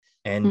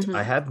And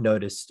I Mhm. have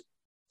noticed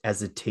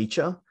as a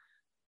teacher,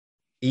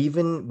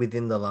 even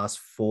within the last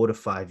 4 to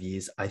 5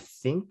 years, I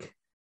think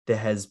there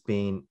has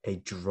been a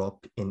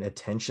drop in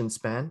attention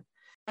span.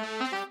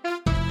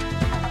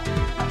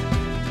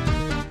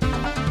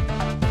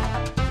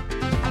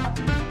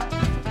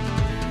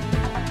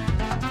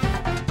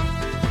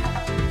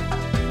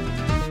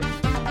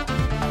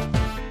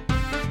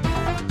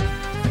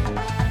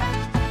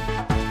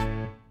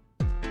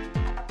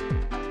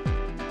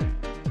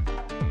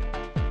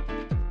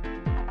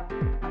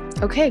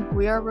 Okay,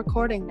 we are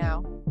recording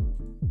now.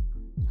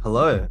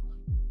 Hello,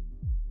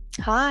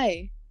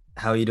 Hi.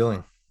 how are you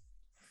doing?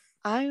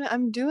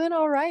 I'm doing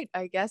all right,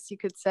 I guess you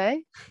could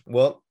say.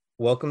 Well,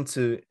 welcome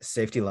to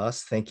Safety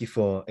Last. Thank you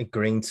for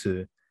agreeing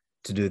to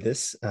do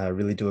this. I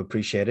really do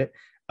appreciate it.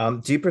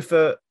 Do you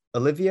prefer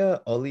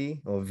Olivia,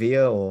 Ollie, or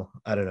Via, or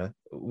I don't know?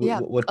 Yeah,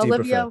 What do you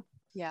prefer? Olivia.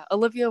 Yeah,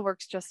 Olivia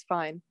works just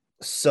fine.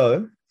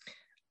 So,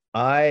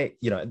 I,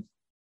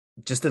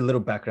 just a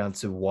little background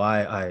to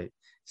why I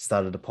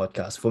started a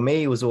podcast. For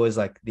me, it was always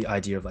like the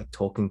idea of like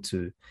talking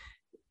to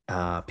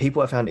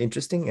people I found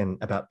interesting and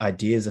about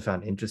ideas I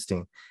found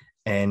interesting.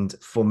 And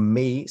for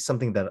me,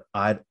 something that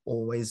I'd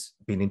always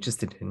been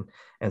interested in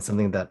and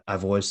something that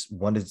I've always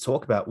wanted to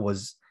talk about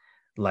was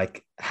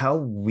like how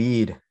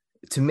weird,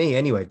 to me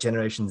anyway,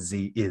 Generation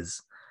Z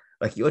is.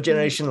 Like your Mhm.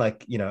 generation,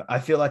 like, I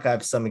feel like I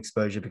have some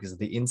exposure because of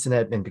the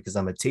internet and because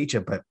I'm a teacher,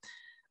 but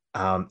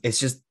it's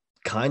just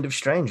kind of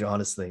strange,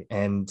 honestly.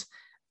 And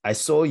I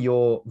saw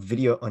your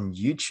video on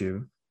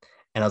YouTube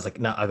and I was like,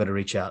 no, I got to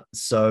reach out.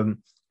 So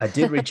I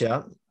did reach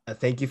out.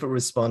 Thank you for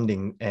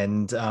responding.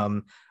 And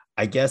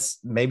I guess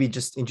maybe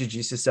just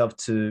introduce yourself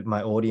to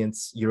my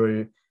audience.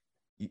 Do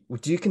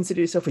you consider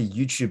yourself a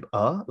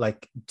YouTuber?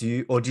 Like,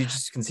 or do you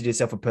just consider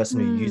yourself a person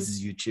who Hmm.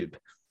 uses YouTube?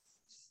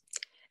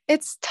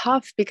 It's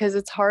tough because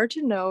it's hard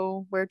to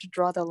know where to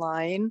draw the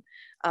line.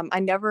 I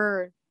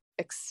never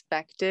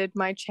expected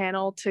my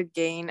channel to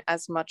gain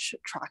as much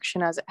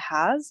traction as it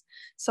has.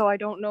 So I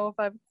don't know if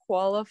I've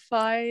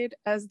qualified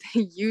as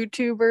the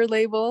YouTuber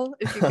label,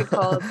 if you could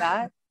call it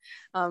that.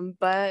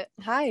 But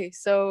hi,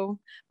 so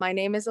my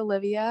name is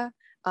Olivia.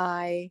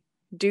 I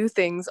do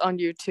things on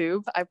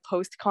YouTube. I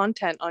post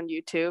content on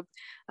YouTube.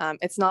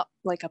 It's not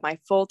like my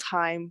full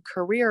time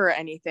career or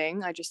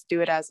anything. I just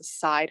do it as a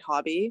side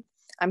hobby.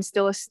 I'm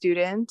still a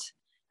student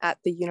at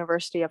the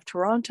University of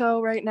Toronto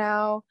right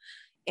now,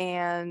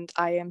 and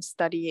I am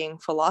studying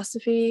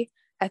philosophy,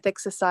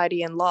 ethics,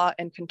 society, and law,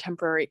 and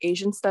contemporary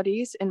Asian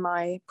studies in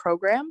my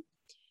program.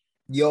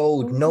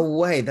 Yo, no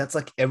way. That's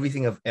like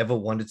everything I've ever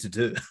wanted to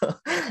do.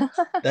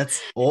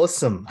 That's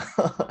awesome.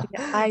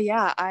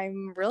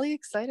 I'm really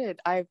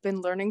excited. I've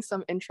been learning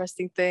some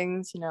interesting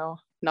things,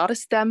 not a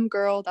STEM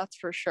girl, that's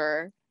for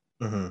sure.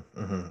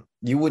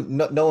 You would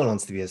not, no one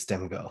wants to be a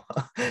STEM girl.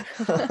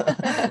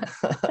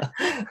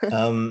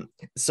 um,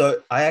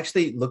 so I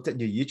actually looked at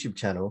your YouTube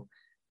channel.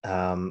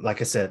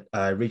 Like I said,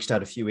 I reached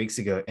out a few weeks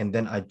ago and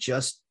then I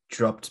just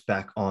dropped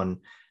back on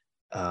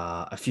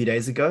a few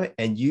days ago,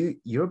 and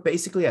you're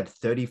basically at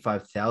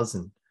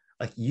 35,000.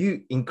 Like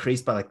you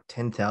increased by like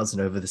 10,000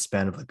 over the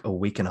span of like a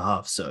week and a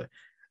half. So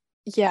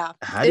Yeah,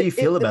 how do it, you it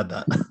feel about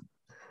that?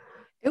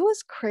 it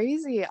was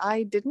crazy.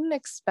 I didn't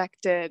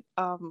expect it.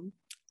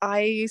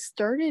 I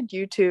started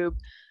YouTube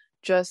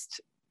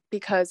just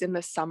because in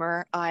the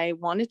summer I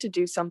wanted to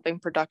do something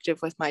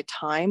productive with my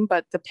time,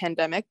 but the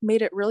pandemic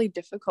made it really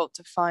difficult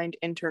to find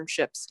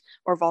internships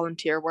or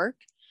volunteer work.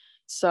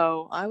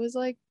 So I was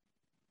like,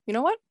 you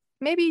know what?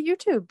 Maybe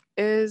YouTube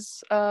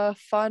is a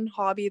fun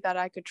hobby that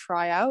I could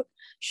try out,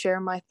 share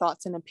my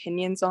thoughts and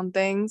opinions on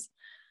things.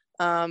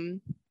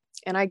 Um,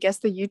 and I guess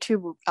the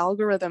YouTube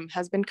algorithm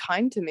has been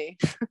kind to me.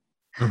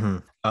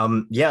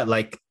 Yeah,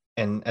 like,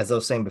 and as I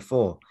was saying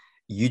before,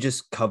 you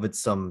just covered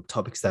some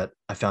topics that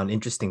I found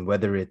interesting,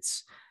 whether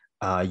it's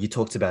you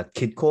talked about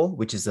kidcore,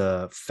 which is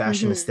a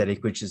fashion Mm-hmm.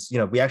 aesthetic, which is,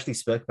 we actually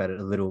spoke about it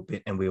a little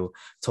bit and we were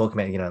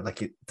talking about,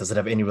 like, does it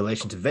have any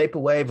relation to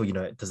vaporwave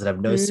or, does it have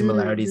no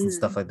similarities and Mm-hmm.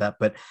 stuff like that?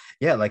 But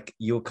yeah, like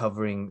you're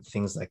covering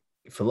things like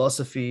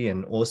philosophy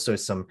and also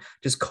some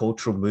just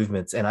cultural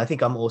movements. And I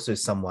think I'm also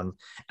someone,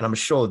 and I'm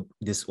sure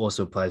this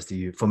also applies to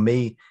you. For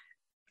me,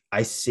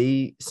 I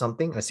see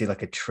something, I see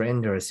like a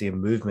trend or I see a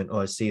movement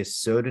or I see a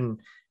certain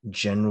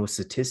general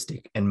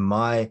statistic. And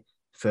my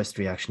first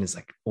reaction is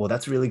like, oh,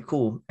 that's really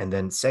cool. And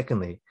then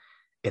secondly,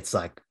 it's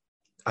like,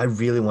 I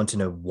really want to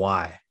know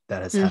why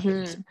that has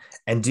happened. Mm-hmm.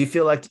 And do you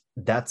feel like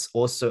that's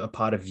also a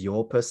part of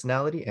your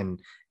personality?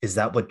 And is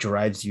that what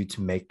drives you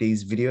to make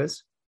these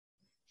videos?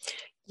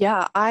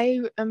 Yeah, I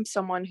am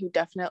someone who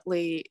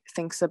definitely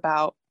thinks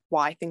about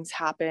why things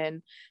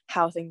happen,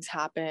 how things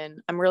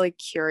happen. I'm really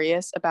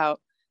curious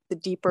about the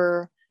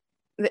deeper,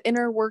 the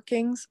inner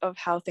workings of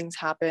how things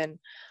happen.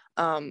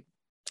 Um,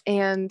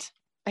 and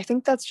I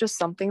think that's just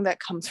something that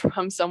comes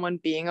from someone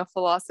being a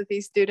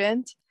philosophy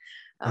student,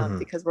 Mm-hmm.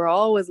 because we're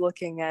always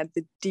looking at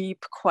the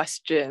deep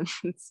questions.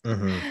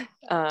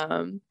 Mm-hmm.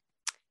 um,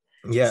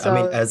 Yeah, I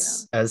mean, so,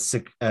 yeah.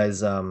 as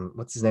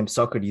what's his name,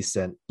 Socrates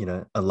said,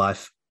 a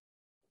life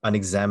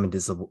unexamined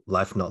is a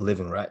life not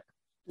living, right?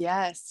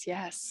 Yes,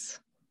 yes,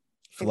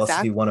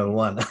 Philosophy exactly.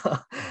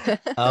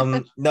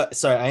 101. No,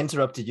 sorry, I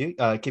interrupted you.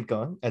 Keep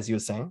going as you were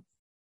saying.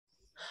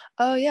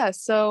 Oh yeah,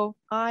 so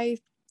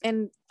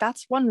and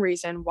that's one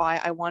reason why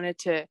I wanted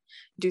to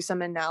do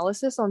some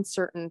analysis on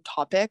certain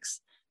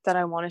topics that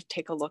I want to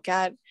take a look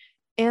at.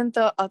 And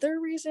the other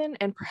reason,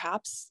 and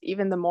perhaps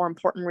even the more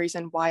important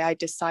reason why I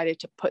decided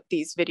to put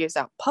these videos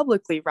out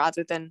publicly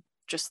rather than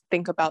just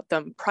think about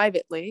them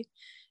privately,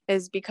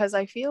 is because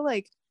I feel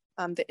like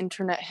the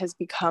internet has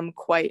become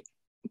quite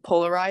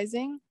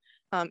polarizing,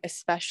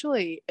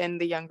 especially in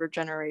the younger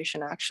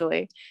generation,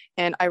 actually.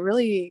 And I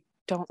really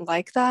don't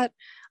like that.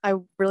 I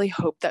really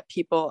hope that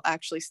people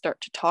actually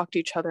start to talk to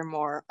each other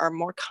more, are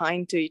more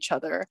kind to each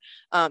other,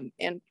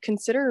 and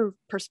consider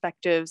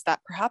perspectives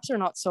that perhaps are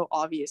not so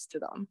obvious to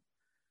them.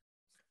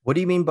 What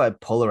do you mean by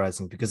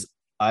polarizing? Because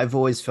I've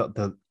always felt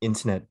the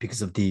internet,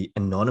 because of the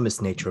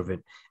anonymous nature of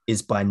it,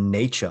 is by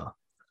nature.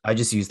 I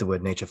just used the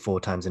word nature 4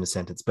 times in a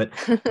sentence, but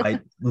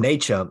by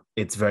nature,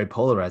 it's very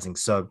polarizing.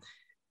 So,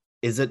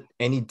 is it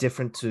any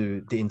different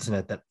to the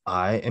internet that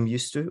I am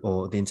used to,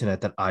 or the internet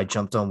that I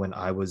jumped on when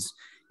I was,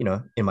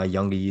 in my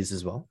younger years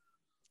as well?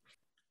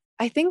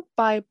 I think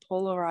by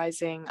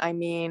polarizing, I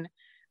mean,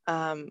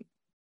 um,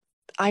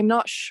 I'm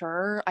not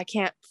sure. I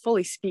can't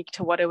fully speak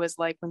to what it was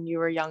like when you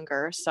were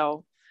younger,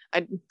 so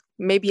I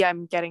maybe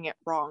I'm getting it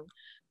wrong,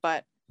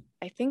 but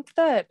I think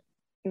that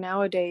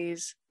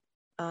nowadays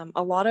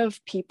a lot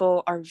of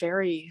people are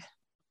very,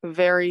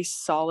 very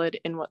solid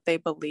in what they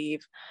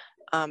believe,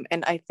 and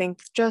I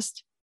think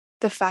just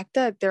the fact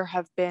that there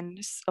have been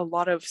a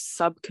lot of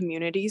sub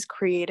communities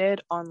created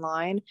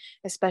online,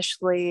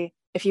 especially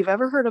if you've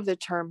ever heard of the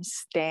term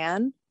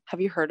Stan.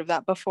 Have you heard of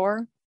that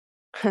before?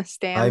 I'm,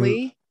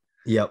 Stanley.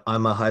 yeah,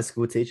 I'm a high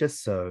school teacher,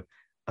 so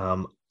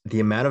the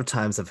amount of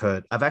times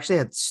I've actually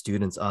had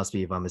students ask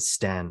me if I'm a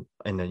stan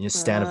and a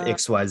stan of Uh,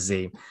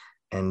 XYZ,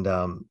 and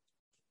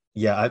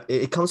yeah,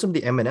 it comes from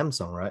the Eminem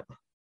song, right?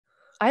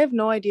 I have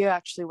no idea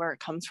actually where it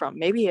comes from.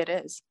 Maybe it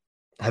is.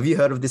 Have you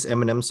heard of this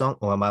Eminem song,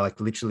 or am I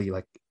like literally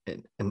like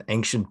an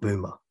ancient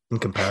boomer in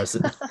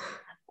comparison?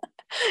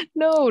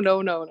 No,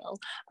 no, no, no.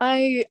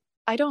 I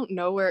don't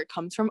know where it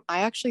comes from.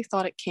 I actually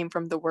thought it came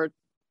from the word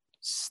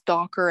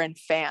stalker and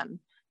fan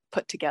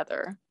put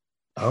together.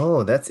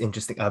 Oh, that's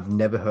interesting. I've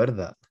never heard of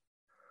that.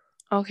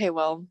 Okay,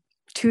 well,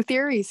 two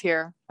theories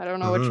here. I don't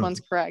know which one's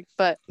Mhm. correct,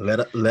 but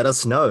Let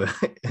us know,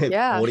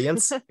 yeah.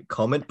 audience.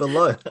 Comment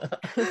below.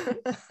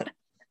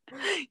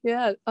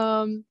 Yeah.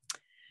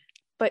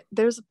 But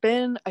there's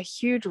been a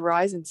huge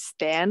rise in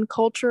stan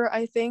culture,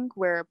 I think,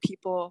 where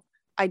people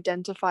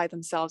identify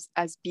themselves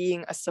as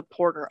being a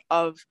supporter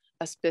of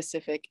a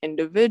specific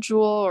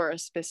individual or a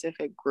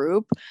specific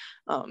group.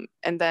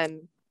 And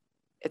then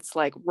it's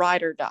like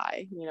ride or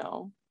die, you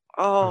know.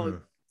 Oh,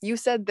 Mhm. you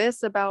said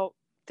this about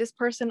this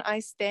person I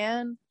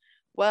stand.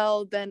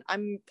 Well, then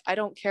I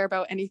don't care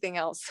about anything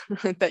else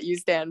that you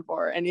stand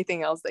for,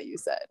 anything else that you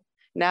said.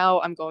 Now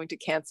I'm going to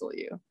cancel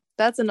you.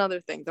 That's another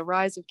thing, the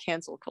rise of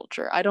cancel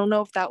culture. I don't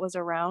know if that was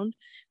around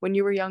when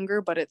you were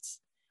younger, but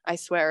I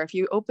swear, if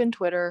you open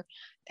Twitter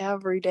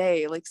every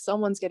day, like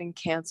someone's getting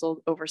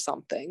canceled over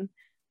something.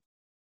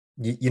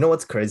 You know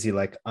what's crazy?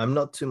 Like, I'm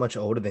not too much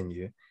older than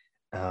you,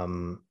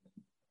 um,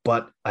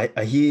 but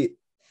I hear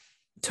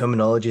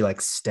terminology like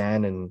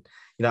stan, and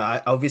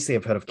I obviously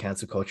have heard of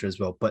cancel culture as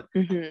well, but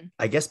Mm-hmm.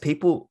 I guess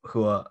people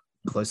who are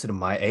closer to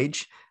my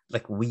age,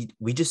 like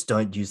we just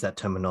don't use that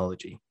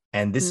terminology.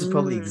 And this is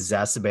probably Mm.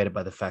 exacerbated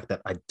by the fact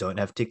that I don't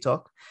have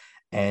TikTok.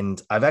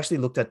 And I've actually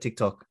looked at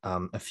TikTok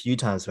a few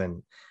times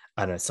when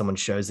I don't know, someone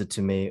shows it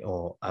to me,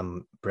 or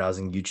I'm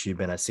browsing YouTube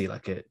and I see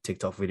like a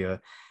TikTok video.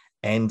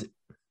 And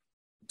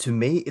to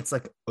me, it's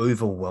like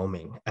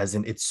overwhelming, as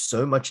in it's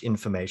so much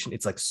information.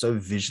 It's like so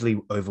visually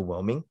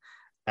overwhelming.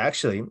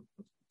 Actually,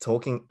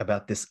 talking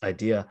about this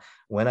idea,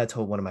 when I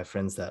told one of my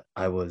friends that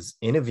I was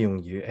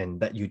interviewing you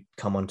and that you'd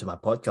come onto my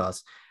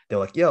podcast, they're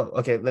like, "Yo,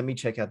 okay, let me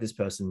check out this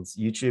person's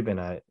YouTube," and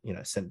I,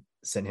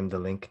 sent him the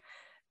link.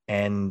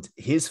 And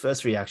his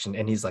first reaction,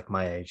 and he's like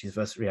my age, his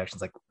first reaction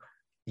is like,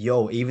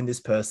 "Yo, even this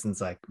person's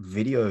like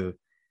video,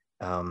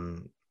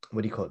 um,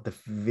 what do you call it? The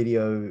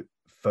video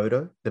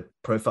photo, the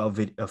profile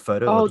video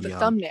photo, or Oh, the the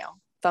thumbnail.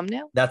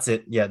 Thumbnail? that's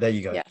it. Yeah, there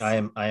you go. I Yes.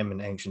 am I am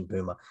an ancient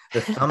boomer.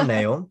 The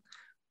thumbnail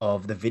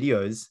of the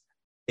videos,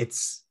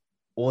 it's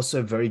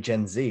also very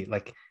Gen Z.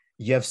 Like,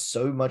 you have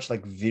so much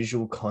like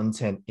visual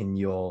content in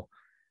your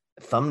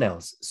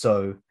thumbnails.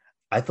 So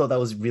I thought that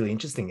was really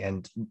interesting.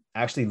 And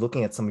actually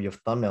looking at some of your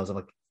thumbnails, I'm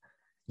like,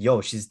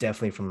 yo, she's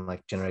definitely from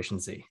like Generation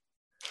Z.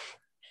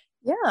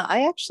 Yeah,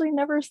 I actually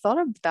never thought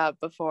of that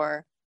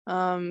before.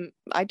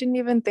 I didn't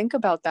even think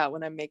about that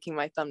when I'm making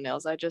my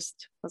thumbnails. I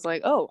just was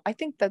like, oh, I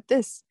think that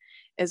this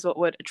is what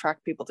would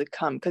attract people to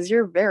come. Because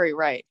you're very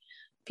right.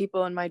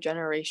 People in my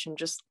generation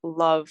just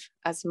love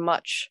as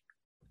much,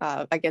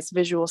 I guess,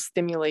 visual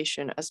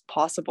stimulation as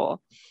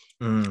possible.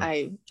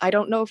 Mm, I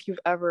don't know if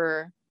you've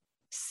ever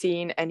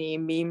seen any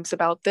memes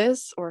about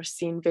this or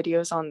seen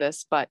videos on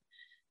this, but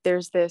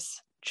there's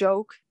this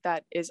joke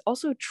that is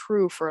also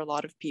true for a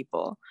lot of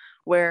people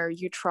where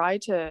you try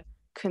to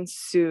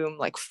consume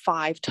like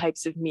 5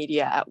 types of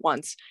media at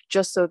once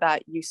just so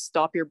that you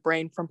stop your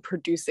brain from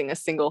producing a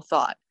single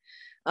thought.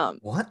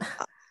 What?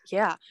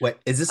 Yeah. Wait,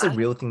 is this a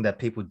real thing that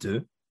people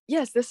do?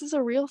 Yes, this is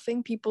a real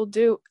thing people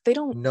do. They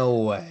don't No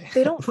way.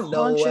 they don't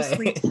No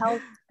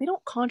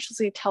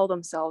consciously way. tell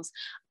themselves,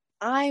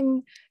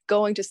 I'm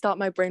going to stop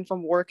my brain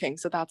from working,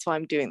 so that's why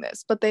I'm doing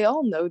this. But they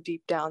all know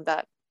deep down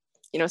that,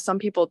 some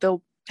people,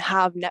 they'll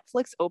have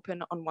Netflix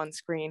open on one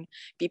screen,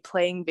 be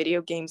playing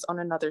video games on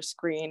another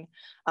screen,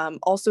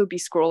 also be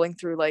scrolling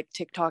through like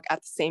TikTok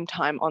at the same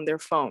time on their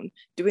phone,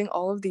 doing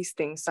all of these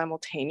things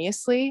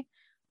simultaneously,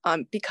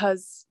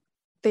 because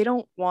they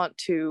don't want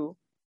to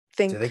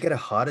Do they think. get a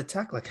heart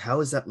attack? Like,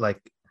 how is that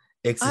like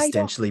I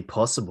don't. existentially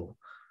possible?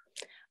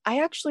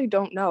 I actually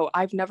don't know.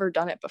 I've never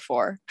done it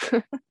before.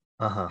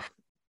 Uh-huh.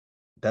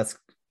 That's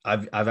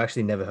I've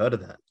actually never heard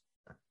of that.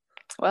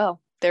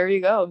 Well, there you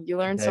go. You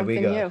learned There we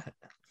something go. new.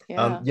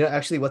 Yeah.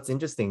 Actually what's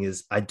interesting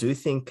is I do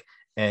think,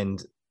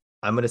 and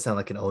I'm gonna sound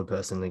like an old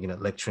person, like,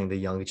 lecturing the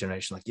younger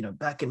generation, like,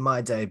 back in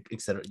my day,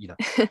 etc.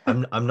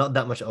 I'm not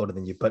that much older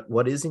than you, but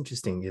what is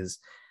interesting is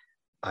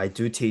I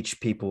do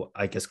teach people,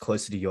 I guess,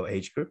 closer to your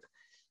age group.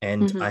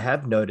 And I Mm-hmm.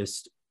 have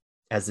noticed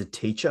as a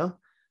teacher,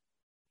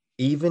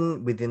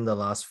 even within the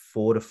last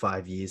 4 to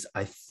 5 years,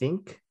 I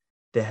think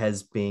there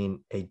has been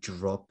a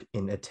drop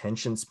in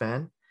attention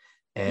span.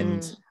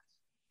 And Mm.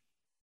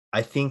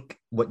 I think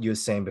what you were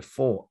saying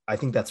before, I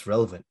think that's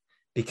relevant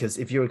because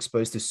if you're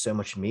exposed to so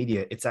much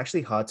media, it's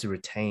actually hard to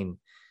retain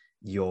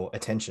your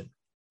attention.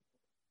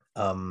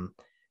 Um,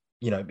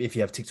 if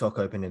you have TikTok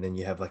open and then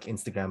you have like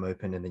Instagram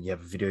open and then you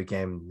have a video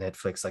game,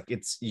 Netflix, like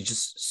you're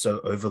just so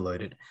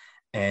overloaded.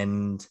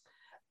 And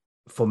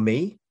for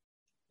me,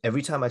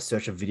 every time I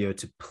search a video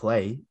to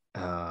play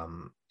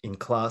in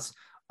class,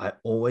 I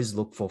always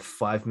look for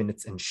 5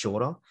 minutes and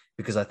shorter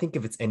because I think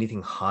if it's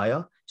anything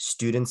higher,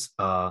 students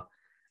are,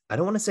 I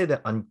don't want to say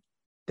they're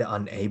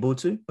unable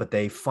to, but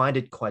they find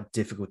it quite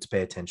difficult to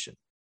pay attention.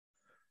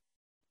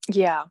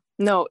 Yeah.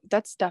 No,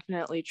 that's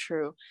definitely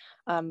true.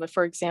 But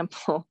for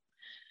example,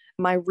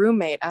 my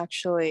roommate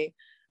actually,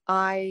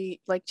 I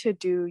like to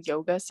do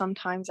yoga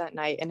sometimes at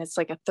night, and it's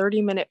like a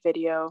 30-minute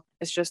video.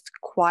 It's just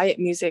quiet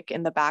music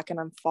in the back, and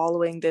I'm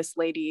following this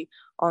lady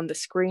on the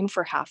screen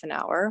for half an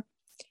hour.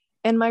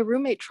 And my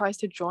roommate tries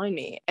to join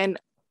me. And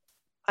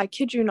I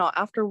kid you not,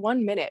 after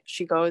 1 minute,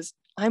 she goes,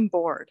 I'm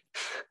bored.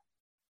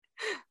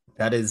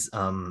 That is,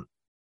 the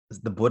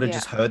Buddha Yeah.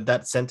 just heard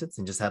that sentence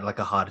and just had like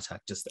a heart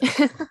attack just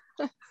there.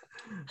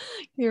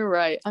 You're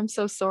right. I'm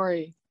so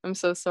sorry. I'm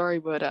so sorry,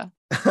 Buddha.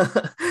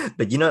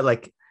 But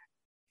like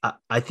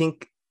I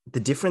think the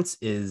difference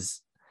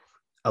is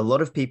a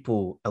lot of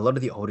people, a lot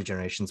of the older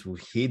generations will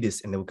hear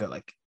this and they'll go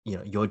like,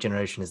 your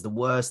generation is the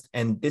worst.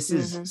 And this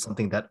is Mm-hmm.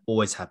 something that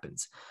always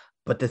happens.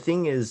 But the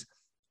thing is,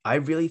 I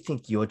really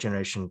think your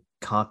generation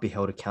can't be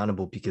held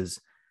accountable because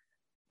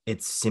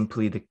it's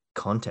simply the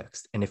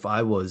context. And if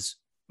I was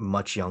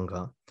much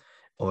younger,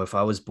 or if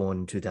I was born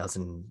in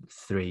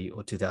 2003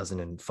 or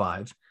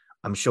 2005,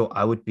 I'm sure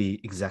I would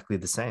be exactly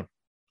the same.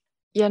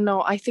 Yeah,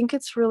 no, I think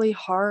it's really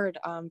hard,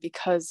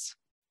 because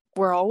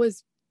we're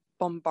always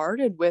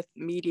bombarded with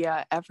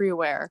media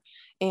everywhere.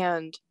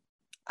 And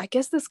I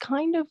guess this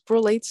kind of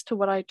relates to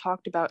what I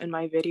talked about in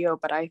my video,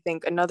 but I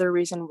think another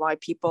reason why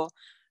people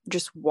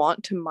just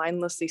want to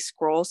mindlessly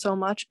scroll so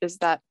much is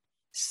that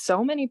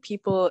so many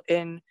people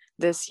in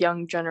this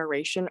young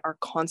generation are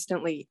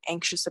constantly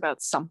anxious about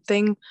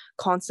something,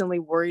 constantly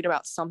worried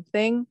about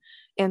something.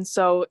 And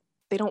so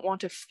they don't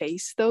want to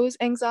face those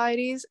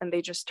anxieties and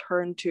they just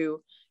turn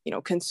to,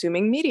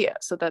 consuming media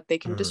so that they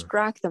can Mm-hmm.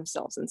 distract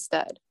themselves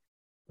instead.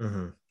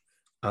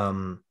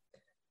 Mm-hmm.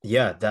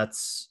 Yeah,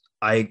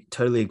 I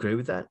totally agree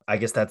with that. I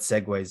guess that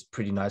segues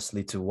pretty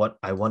nicely to what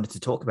I wanted to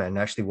talk about and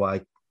actually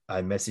why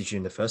I messaged you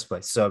in the first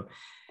place. So,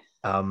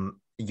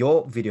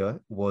 your video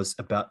was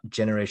about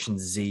Generation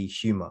Z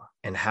humor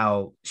and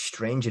how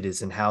strange it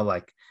is and how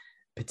like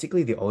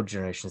particularly the old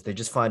generations, they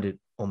just find it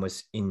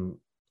almost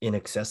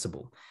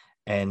inaccessible.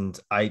 And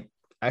I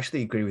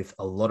actually agree with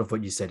a lot of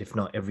what you said, if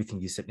not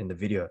everything you said in the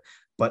video.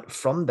 But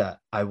from that,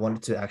 I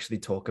wanted to actually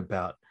talk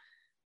about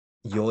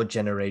your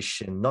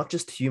generation, not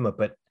just humor,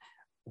 but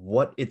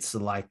what it's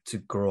like to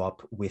grow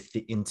up with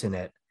the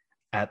internet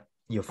at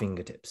your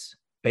fingertips.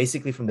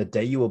 Basically, from the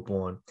day you were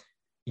born,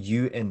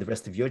 you and the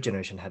rest of your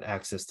generation had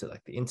access to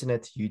like the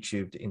internet,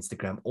 YouTube, to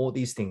Instagram, all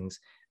these things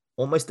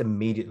almost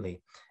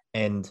immediately.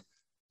 And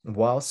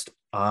whilst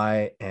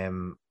I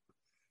am,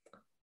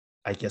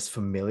 I guess,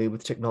 familiar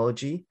with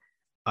technology,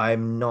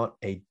 I'm not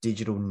a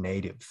digital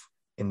native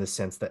in the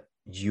sense that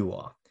you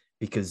are,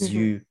 because Mm-hmm.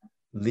 you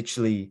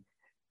literally,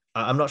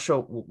 I'm not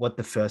sure what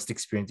the first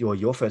experience or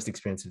your first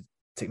experience of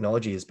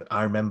technology is, but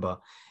I remember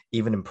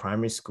even in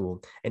primary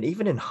school and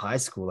even in high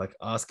school, like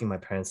asking my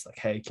parents, like,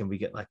 hey, can we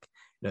get like,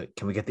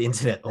 can we get the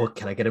internet or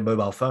can I get a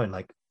mobile phone?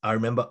 Like, I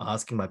remember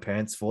asking my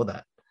parents for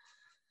that.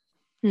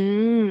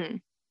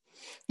 Mm.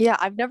 Yeah,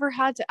 I've never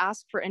had to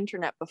ask for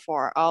internet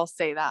before. I'll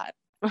say that.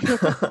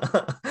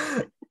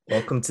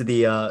 Welcome to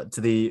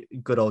the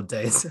good old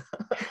days.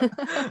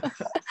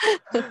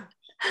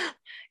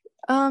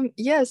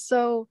 Yeah,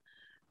 so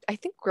I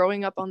think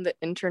growing up on the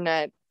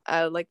internet,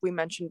 like we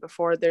mentioned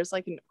before, there's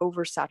like an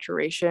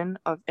oversaturation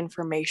of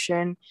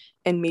information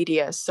and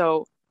media.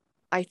 So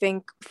I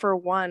think for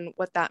one,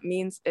 what that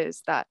means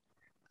is that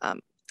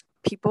um,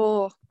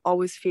 people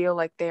always feel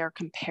like they are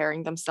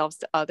comparing themselves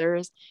to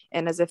others,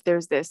 and as if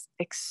there's this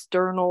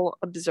external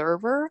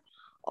observer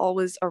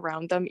always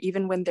around them,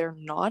 even when they're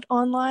not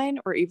online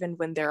or even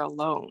when they're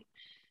alone.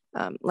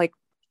 Like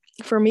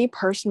for me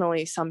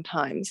personally,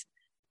 sometimes,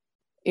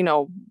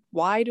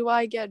 why do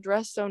I get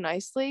dressed so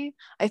nicely?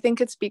 I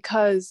think it's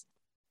because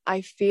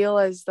I feel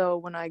as though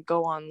when I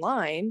go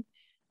online,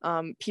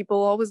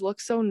 people always look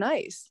so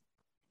nice.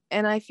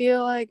 And I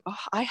feel like, oh,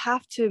 I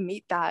have to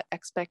meet that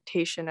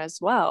expectation as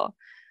well.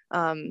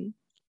 Um,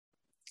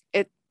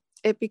 it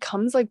it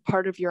becomes like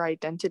part of your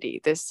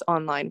identity, this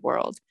online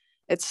world.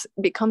 It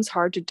becomes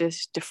hard to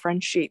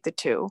differentiate the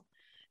two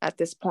at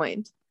this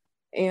point.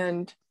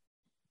 And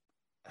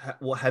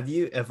Well, have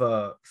you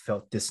ever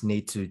felt this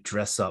need to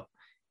dress up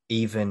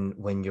even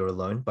when you're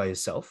alone by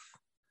yourself?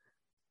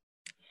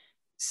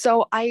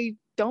 so I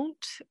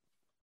don't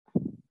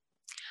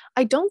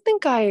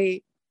think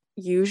I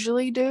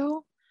usually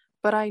do,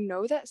 but I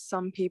know that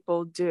some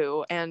people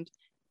do. And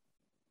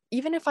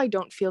even if I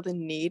don't feel the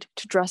need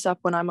to dress up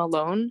when I'm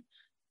alone,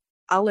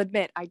 I'll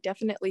admit I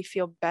definitely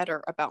feel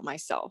better about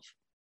myself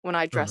when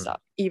I dress Mhm,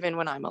 up, even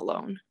when I'm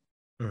alone.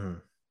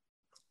 mhm.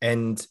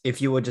 And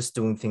if you were just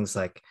doing things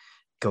like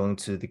going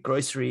to the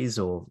groceries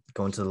or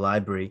going to the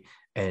library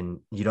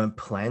and you don't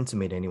plan to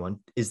meet anyone,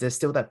 is there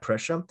still that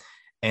pressure?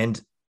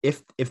 And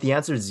if the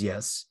answer is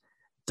yes,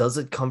 does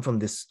it come from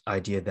this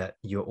idea that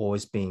you're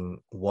always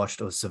being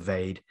watched or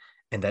surveyed,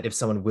 and that if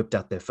someone whipped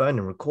out their phone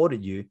and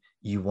recorded you,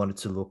 you wanted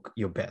to look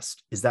your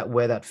best? Is that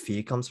where that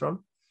fear comes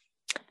from?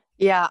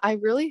 Yeah, I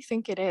really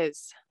think it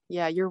is.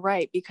 Yeah, you're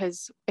right.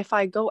 Because if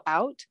I go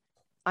out,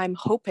 I'm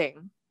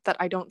hoping that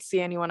I don't see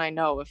anyone I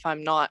know if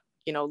I'm not,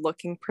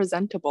 looking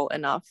presentable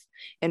enough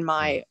in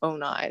Mm, my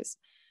own eyes.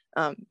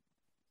 Um,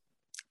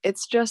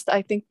 it's just,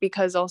 I think,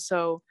 because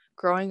also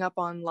growing up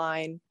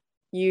online,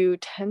 you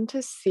tend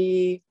to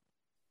see,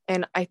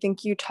 and I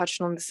think you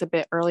touched on this a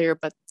bit earlier,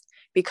 but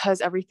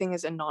because everything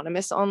is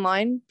anonymous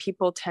online,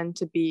 people tend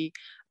to be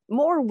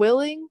more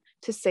willing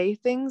to say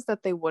things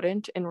that they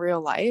wouldn't in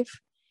real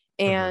life.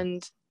 mhm.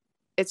 And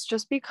it's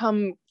just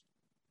become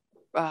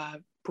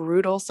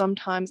brutal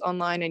sometimes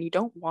online, and you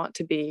don't want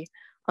to be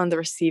on the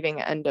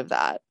receiving end of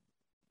that.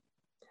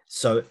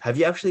 So, have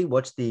you actually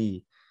watched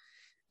the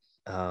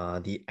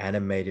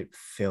animated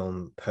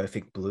film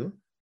Perfect Blue?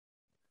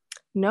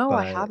 No,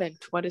 I By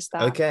haven't. What is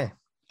that? Okay,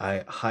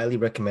 I highly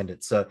recommend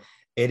it. So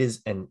it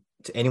is, and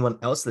to anyone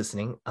else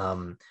listening,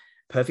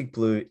 Perfect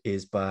Blue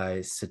is by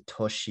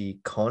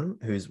Satoshi Kon,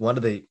 who's one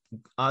of the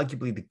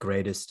arguably the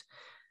greatest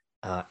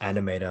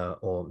animator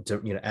or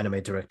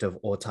anime director of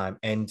all time.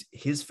 And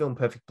his film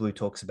Perfect Blue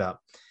talks about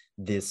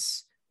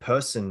this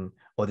person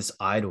or this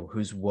idol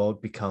whose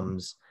world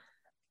becomes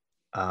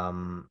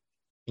um,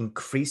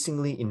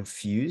 increasingly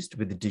infused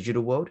with the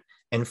digital world.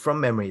 And from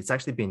memory, it's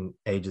actually been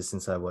ages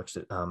since I watched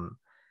it.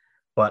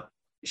 But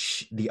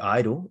the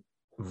idol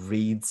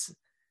reads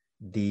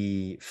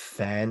the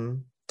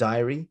fan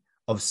diary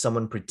of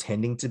someone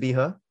pretending to be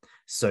her.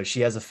 So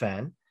she has a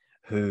fan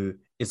who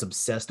is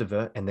obsessed with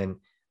her, and then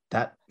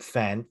that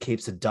fan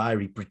keeps a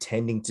diary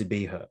pretending to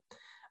be her.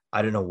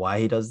 I don't know why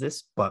he does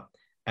this, but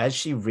as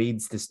she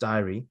reads this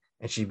diary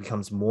and she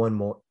becomes more and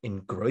more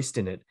engrossed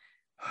in it,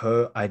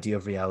 her idea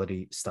of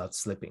reality starts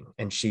slipping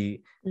and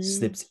she Mm.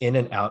 slips in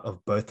and out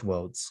of both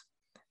worlds.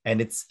 And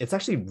it's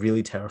actually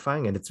really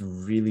terrifying and it's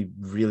really,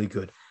 really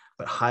good,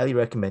 but highly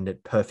recommend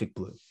it. Perfect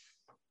Blue.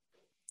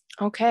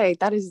 Okay,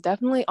 that is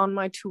definitely on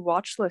my to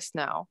watch list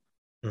now.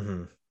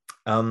 Mhm.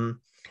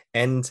 Um,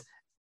 and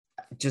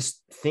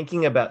just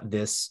thinking about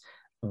this,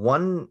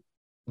 one,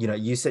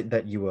 you said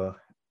that you were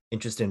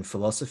interested in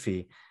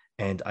philosophy.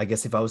 And I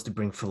guess if I was to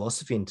bring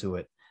philosophy into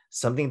it,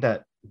 something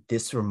that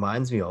this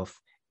reminds me of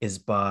is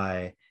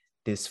by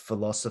this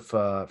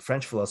philosopher,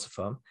 French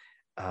philosopher,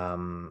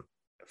 um,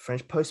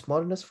 French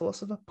postmodernist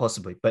philosopher,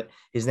 possibly, but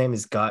his name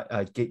is Guy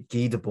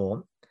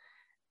Debord.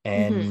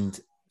 Hmm. And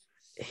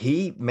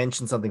he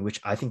mentioned something which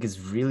I think is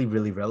really,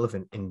 really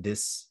relevant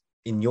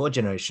in your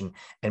generation,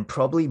 and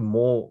probably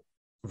more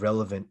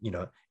relevant,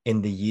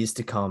 in the years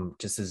to come,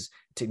 just as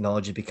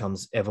technology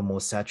becomes ever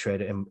more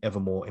saturated and ever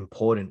more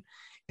important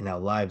in our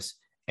lives.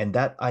 And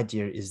that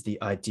idea is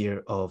the idea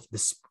of the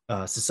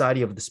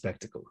society of the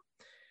spectacle,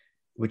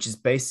 which is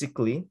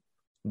basically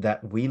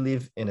that we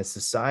live in a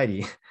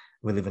society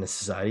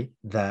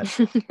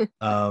that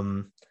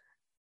um,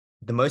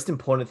 the most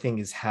important thing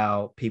is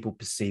how people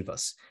perceive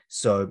us.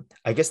 So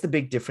I guess the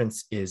big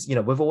difference is,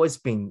 we've always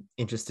been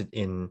interested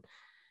in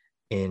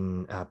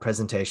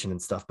presentation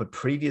and stuff, but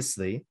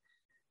previously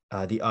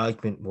the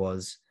argument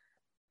was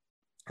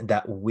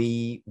that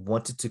we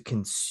wanted to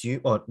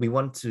consume or we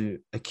wanted to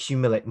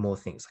accumulate more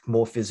things, like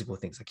more physical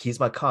things. Like here's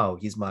my car,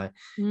 here's my,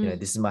 Mm.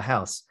 this is my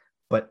house.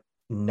 But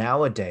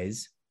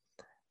nowadays,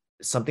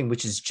 something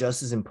which is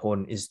just as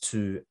important is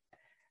to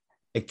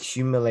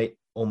accumulate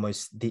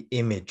almost the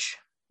image,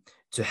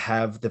 to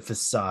have the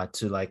facade,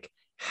 to like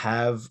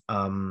have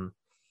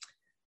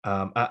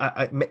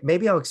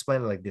maybe I'll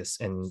explain it like this,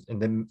 and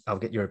then I'll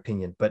get your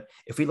opinion. But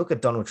if we look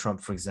at Donald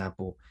Trump, for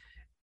example,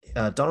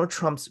 Donald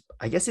Trump's,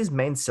 I guess his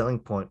main selling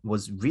point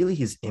was really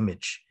his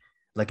image.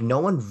 Like no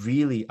one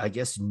really, I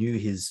guess, knew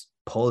his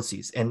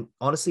policies. And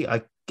honestly,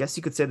 I guess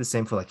you could say the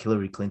same for like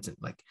Hillary Clinton.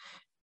 Like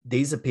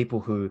these are people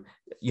who,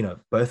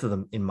 both of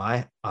them in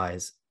my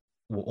eyes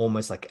were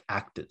almost like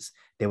actors.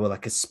 They were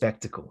like a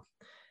spectacle.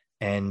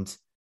 And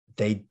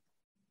they,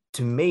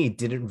 to me,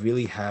 didn't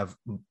really have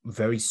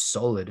very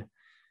solid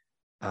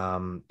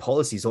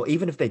policies, or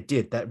even if they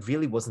did, that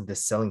really wasn't their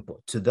selling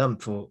point. To them,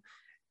 for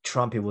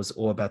Trump, it was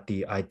all about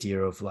the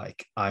idea of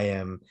like, I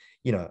am,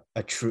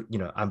 a true,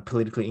 I'm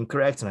politically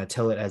incorrect and I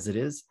tell it as it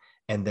is.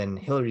 And then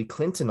Hillary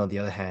Clinton, on the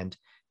other hand,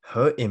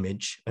 her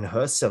image and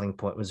her selling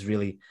point was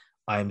really,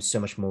 I am so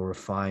much more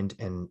refined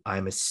and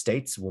I'm a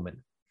stateswoman.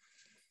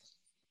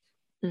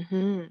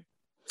 Mm-hmm.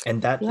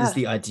 And that is Yeah,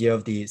 the idea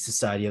of the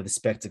society of the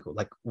spectacle.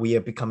 Like we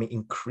are becoming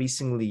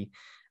increasingly,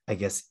 I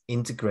guess,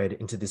 integrated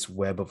into this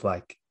web of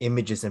like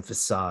images and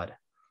facade.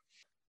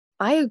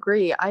 I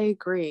agree.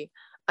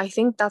 I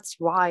think that's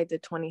why the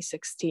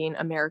 2016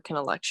 American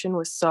election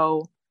was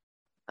so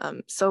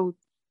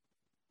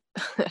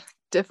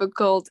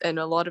difficult, and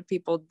a lot of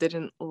people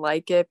didn't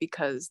like it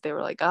because they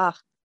were like,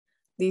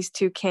 these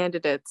two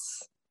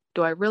candidates,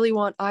 do I really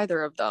want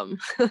either of them?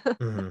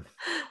 Mhm.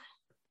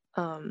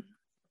 um,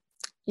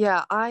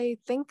 yeah, I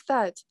think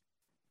that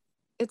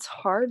it's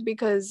hard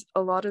because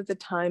a lot of the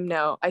time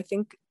now, I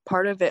think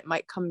part of it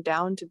might come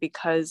down to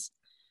because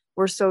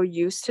we're so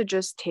used to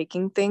just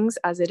taking things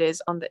as it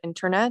is on the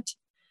internet.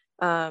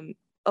 Um,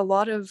 a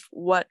lot of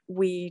what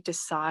we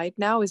decide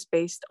now is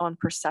based on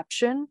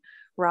perception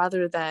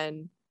rather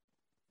than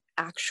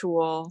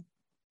actual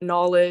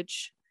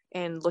knowledge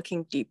and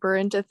looking deeper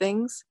into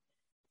things.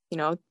 You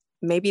know,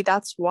 maybe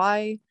that's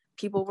why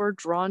people were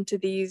drawn to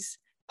these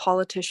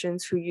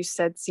politicians who you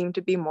said seem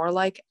to be more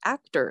like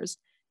actors,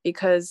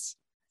 because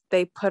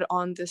they put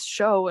on this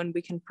show and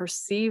we can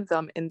perceive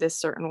them in this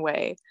certain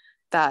way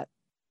that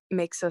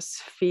makes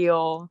us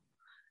feel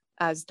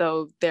as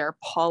though their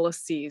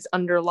policies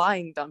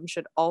underlying them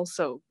should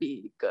also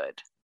be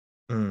good.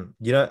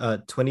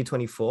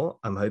 2024,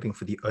 I'm hoping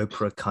for the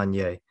Oprah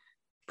Kanye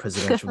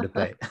presidential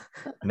debate.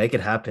 Make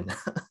it happen.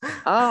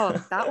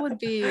 Oh, that would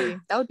be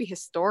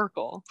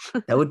historical.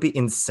 That would be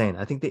insane.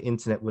 I think the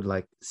internet would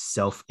like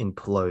self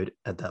implode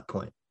at that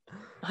point.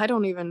 I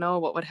don't even know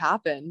what would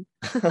happen.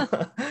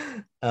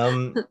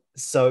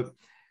 So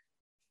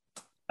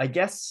I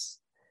guess,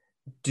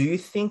 do you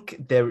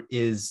think there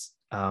is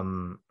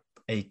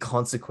a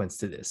consequence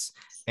to this?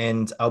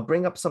 And I'll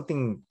bring up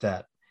something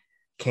that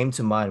came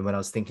to mind when I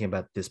was thinking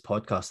about this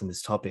podcast and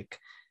this topic.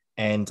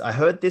 And I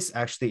heard this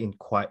actually in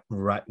quite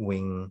right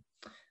wing,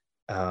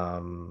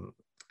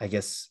 I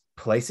guess,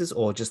 places,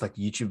 or just like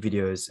YouTube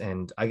videos.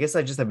 And I guess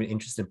I just have an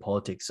interest in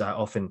politics. So I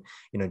often,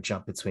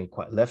 jump between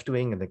quite left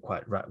wing and then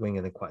quite right wing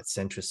and then quite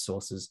centrist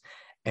sources.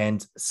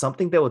 And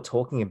something they were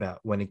talking about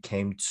when it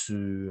came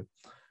to,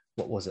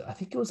 what was it? I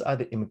think it was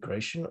either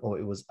immigration or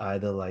it was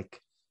either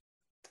like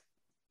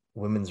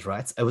women's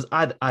rights. It was,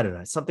 I don't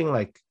know, something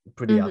like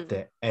pretty out Mm-hmm.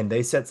 there. And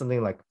they said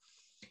something like,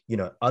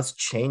 us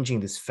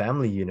changing this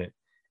family unit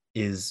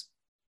is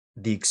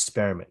the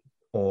experiment,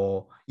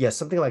 or yeah,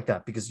 something like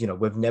that, because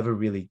we've never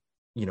really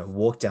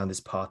walked down this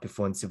path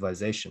before in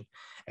civilization.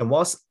 And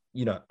whilst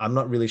I'm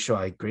not really sure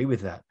I agree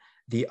with that,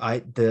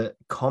 the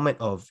comment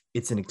of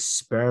it's an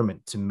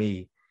experiment to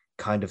me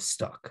kind of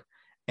stuck.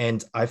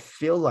 And I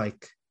feel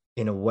like,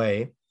 in a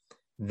way,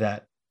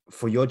 that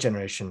for your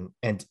generation,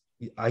 and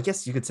I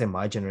guess you could say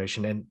my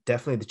generation, and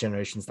definitely the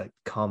generations that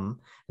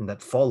come and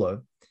that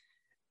follow,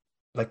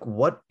 like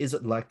what is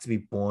it like to be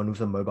born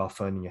with a mobile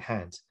phone in your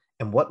hands?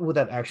 And what would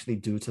that actually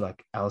do to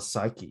like our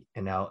psyche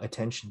and our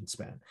attention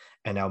span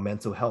and our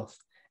mental health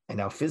and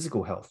our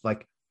physical health?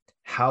 Like,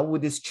 how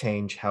would this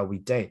change how we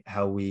date,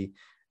 how we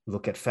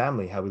look at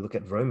family, how we look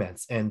at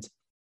romance? And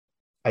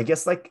I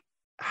guess, like,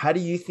 how do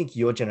you think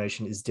your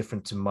generation is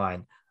different to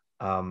mine?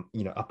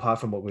 Apart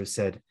from what we've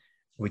said,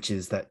 which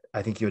is that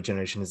I think your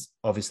generation is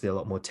obviously a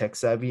lot more tech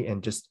savvy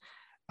and just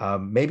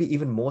maybe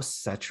even more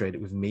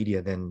saturated with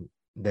media than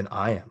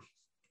I am.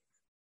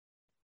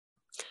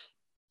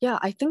 Yeah,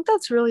 I think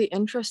that's really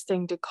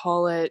interesting to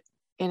call it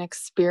an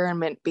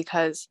experiment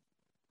because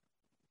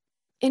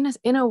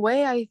in a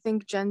way, I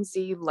think Gen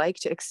Z like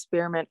to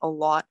experiment a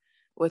lot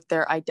with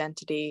their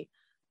identity,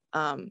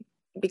 um,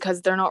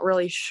 because they're not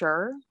really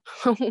sure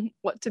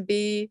what to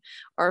be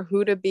or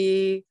who to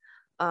be.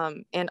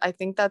 And I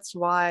think that's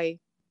why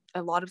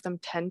a lot of them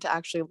tend to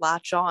actually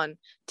latch on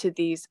to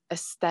these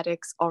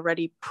aesthetics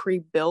already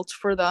pre-built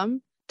for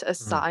them to Mhm.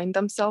 assign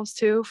themselves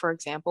to. For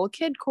example,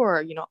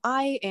 kidcore,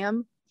 I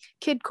am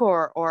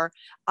kidcore, or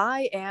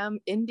I am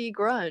indie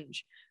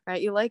grunge,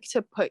 right? You like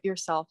to put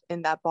yourself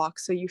in that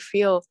box so you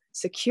feel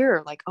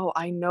secure, like, oh,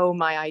 I know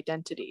my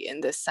identity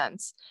in this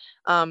sense.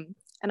 And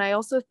I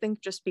also think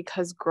just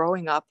because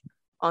growing up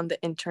on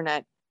the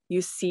internet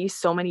You see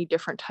so many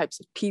different types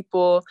of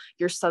people.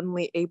 You're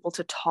suddenly able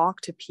to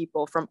talk to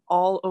people from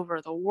all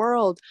over the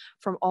world,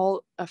 from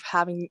all of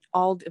having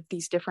all of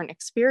these different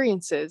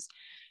experiences.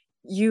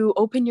 You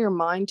open your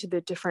mind to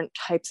the different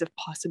types of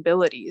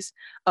possibilities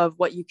of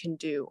what you can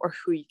do or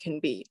who you can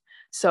be.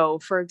 So,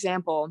 for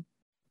example,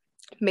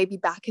 maybe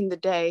back in the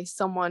day,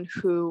 someone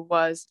who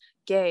was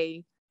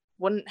gay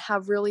wouldn't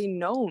have really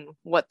known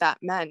what that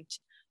meant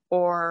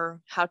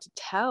or how to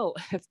tell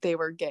if they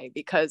were gay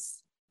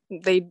because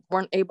they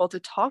weren't able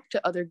to talk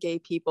to other gay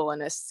people in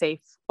a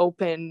safe,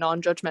 open,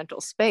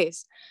 non-judgmental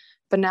space.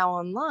 But now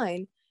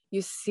online,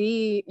 you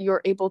see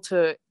you're able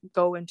to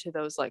go into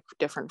those like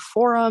different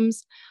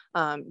forums.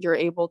 You're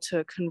able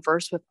to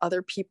converse with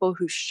other people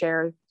who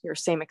share your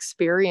same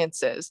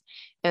experiences.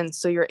 And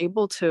so you're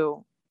able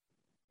to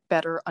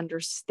better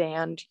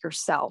understand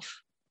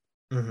yourself.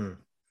 Mm-hmm.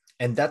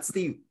 And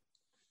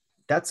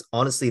that's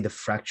honestly the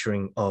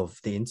fracturing of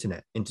the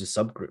internet into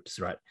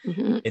subgroups, right?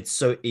 Mm-hmm. It's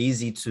so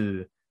easy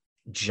to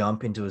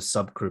jump into a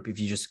subgroup if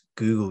you just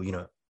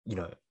Google,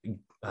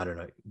 I don't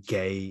know,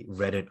 gay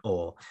Reddit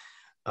or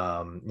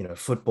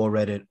football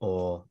Reddit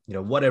or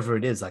whatever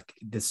it is. Like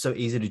it's so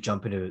easy to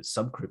jump into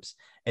subgroups.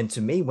 And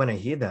to me, when I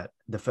hear that,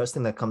 the first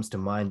thing that comes to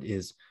mind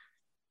is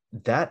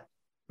that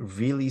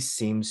really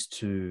seems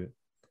to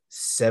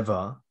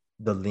sever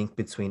the link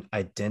between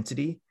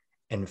identity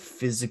and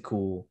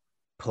physical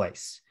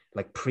place.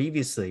 Like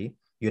previously,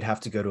 you'd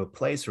have to go to a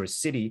place or a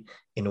city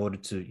in order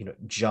to,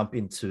 jump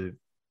into,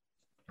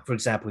 for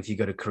example, if you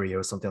go to Korea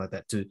or something like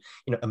that, to,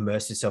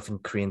 immerse yourself in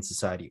Korean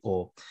society.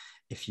 Or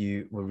if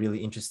you were really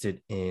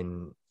interested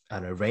in, I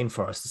don't know,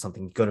 rainforest or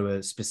something, go to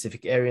a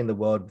specific area in the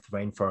world with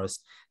rainforest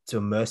to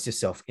immerse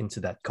yourself into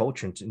that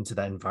culture, into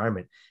that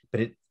environment.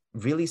 But it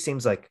really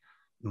seems like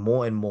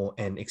more and more,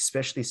 and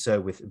especially so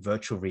with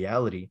virtual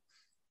reality,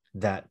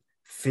 that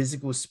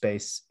physical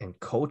space and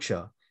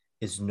culture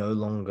is no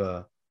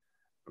longer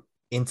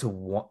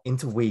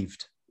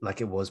interweaved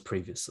like it was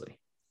previously.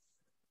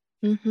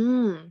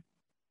 Mm-hmm.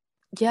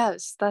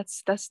 Yes,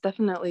 that's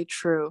definitely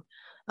true.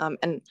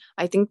 And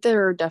I think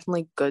there are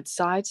definitely good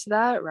sides to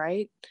that,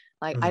 right?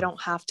 Like I Mm-hmm.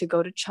 don't have to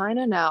go to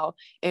China now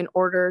in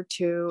order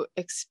to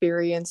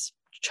experience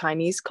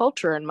Chinese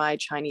culture and my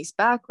Chinese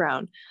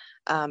background.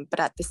 But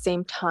at the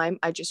same time,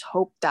 I just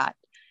hope that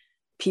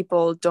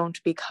people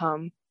don't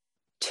become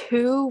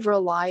too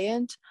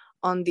reliant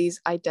on these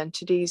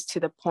identities to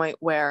the point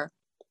where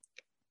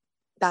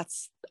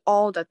that's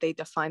all that they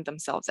define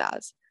themselves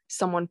as,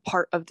 someone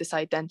part of this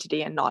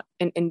identity and not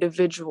an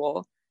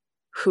individual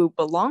who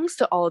belongs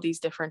to all these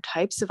different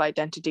types of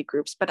identity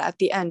groups, but at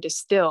the end is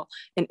still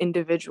an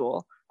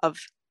individual of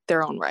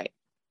their own right.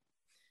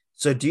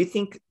 So do you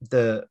think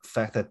the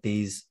fact that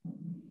these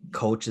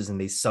cultures and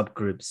these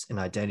subgroups and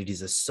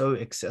identities are so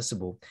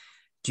accessible,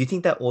 do you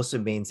think that also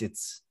means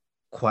it's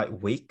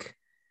quite weak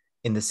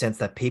in the sense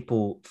that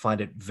people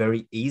find it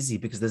very easy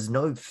because there's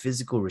no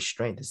physical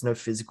restraint, there's no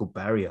physical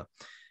barrier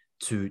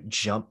to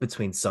jump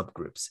between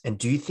subgroups? And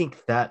do you think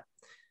that,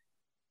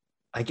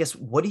 I guess,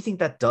 what do you think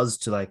that does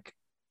to like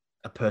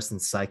a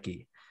person's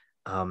psyche?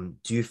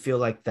 Do you feel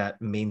like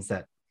that means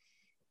that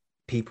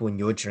people in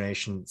your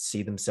generation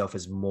see themselves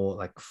as more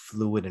like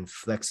fluid and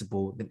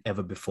flexible than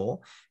ever before,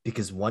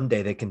 because one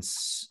day they can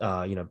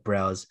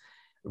browse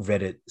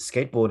Reddit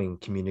skateboarding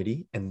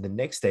community, and the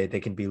next day they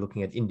can be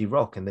looking at indie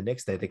rock, and the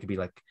next day they could be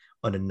like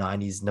on a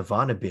 90s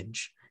Nirvana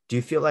binge? Do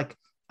you feel like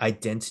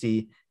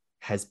identity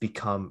has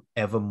become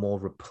ever more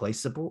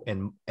replaceable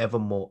and ever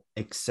more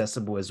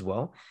accessible as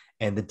well?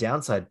 And the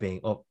downside being,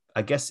 or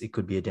I guess it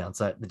could be a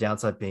downside, the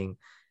downside being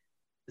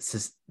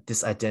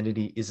this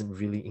identity isn't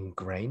really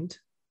ingrained.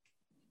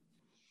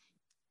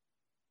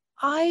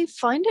 I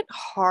find it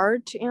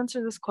hard to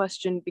answer this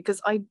question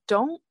because I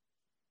don't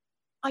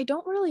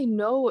really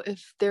know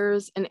if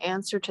there's an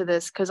answer to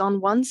this, because on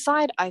one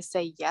side I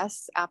say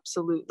yes,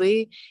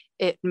 absolutely.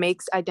 It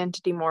makes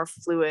identity more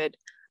fluid.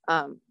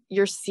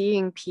 You're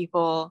seeing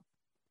people,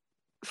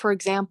 for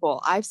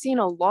example, I've seen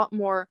a lot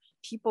more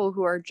people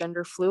who are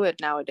gender fluid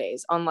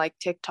nowadays on like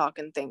TikTok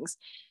and things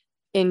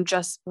in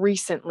just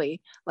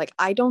recently. Like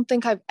I don't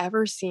think I've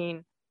ever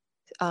seen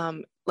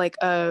like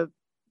a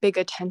big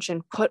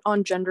attention put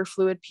on gender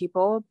fluid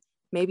people,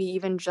 maybe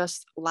even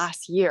just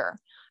last year.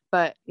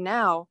 But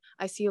now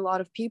I see a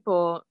lot of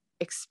people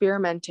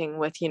experimenting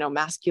with,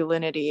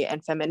 masculinity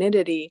and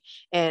femininity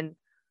and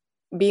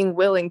being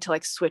willing to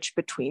like switch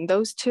between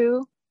those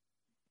two,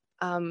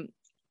 um,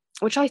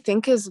 which I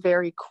think is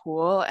very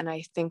cool. And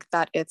I think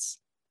that it's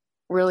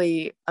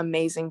really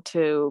amazing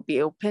to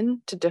be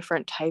open to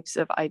different types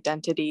of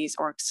identities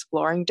or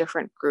exploring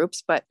different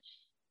groups. But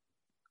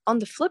on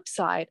the flip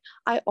side,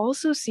 I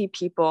also see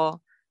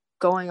people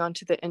going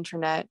onto the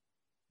internet,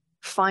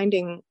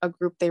 finding a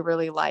group they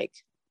really like,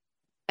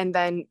 and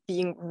then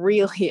being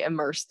really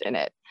immersed in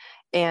it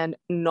and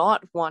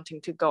not wanting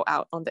to go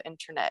out on the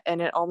internet.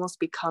 And it almost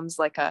becomes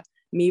like a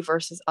me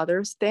versus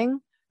others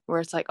thing,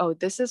 where it's like, oh,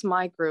 this is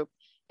my group.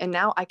 And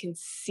now I can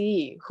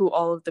see who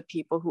all of the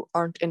people who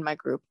aren't in my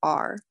group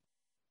are.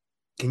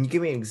 Can you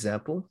give me an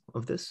example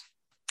of this?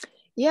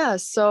 Yeah,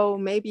 so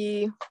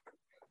maybe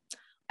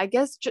I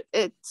guess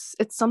it's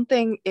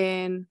something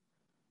in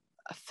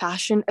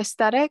fashion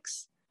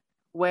aesthetics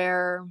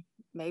where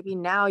maybe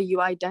now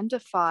you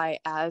identify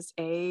as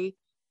a,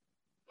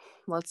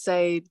 let's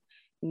say,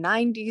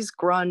 90s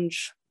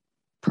grunge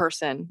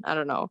person. I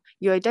don't know.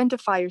 You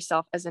identify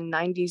yourself as a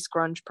 90s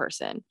grunge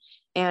person.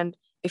 And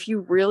if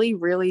you really,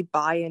 really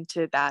buy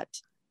into that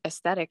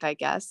aesthetic, I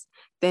guess,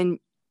 then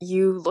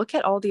you look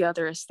at all the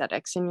other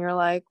aesthetics and you're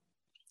like,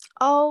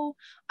 oh,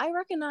 I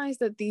recognize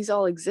that these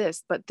all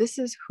exist, but this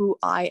is who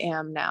I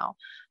am now.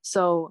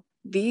 So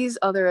these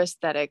other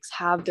aesthetics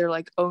have their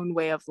like own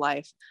way of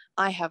life.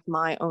 I have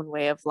my own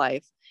way of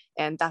life,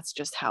 and that's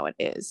just how it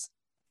is.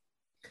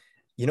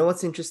 You know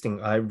what's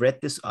interesting? I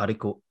read this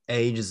article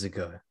ages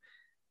ago,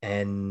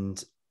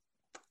 and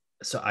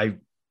so I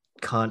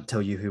can't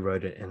tell you who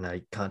wrote it, and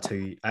I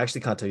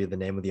actually can't tell you the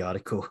name of the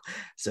article.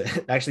 So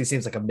it actually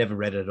seems like I've never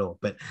read it at all.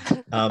 But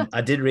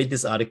I did read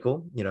this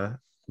article,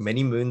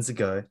 many moons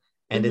ago,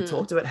 and it Mm-hmm.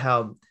 talked about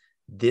how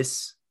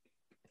this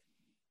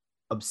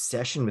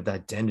obsession with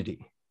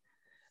identity,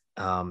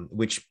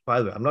 which, by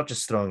the way, I'm not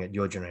just throwing at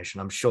your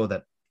generation. I'm sure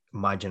that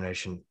my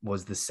generation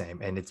was the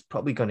same, and it's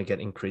probably going to get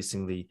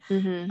increasingly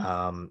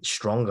Mm-hmm.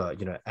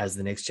 stronger, as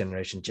the next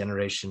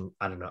generation,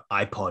 I don't know,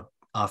 iPod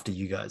after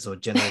you guys, or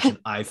generation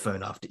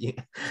iPhone after you.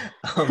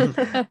 um,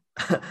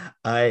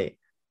 I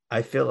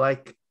I feel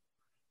like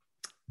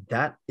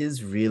that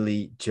is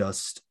really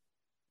just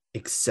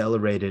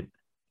accelerated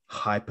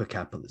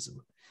hypercapitalism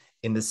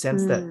in the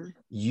sense that Mm.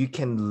 you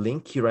can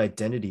link your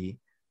identity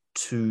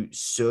to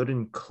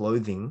certain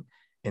clothing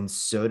and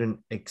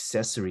certain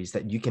accessories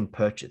that you can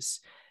purchase.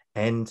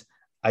 And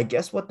I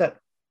guess what that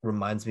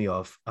reminds me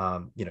of,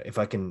 if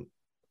I can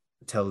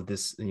tell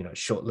this,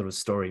 short little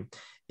story,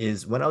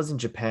 is when I was in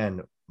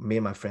Japan, me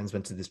and my friends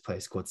went to this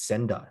place called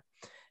Sendai,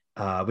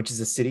 which is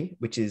a city,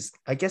 which is,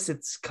 I guess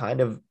it's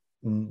kind of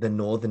the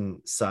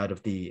northern side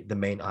of the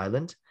main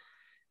island.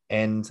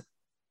 And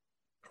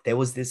there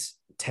was this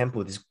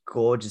temple, this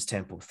gorgeous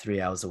temple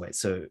 3 hours away.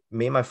 So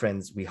me and my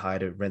friends, we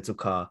hired a rental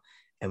car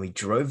and we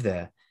drove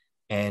there.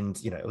 And,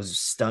 it was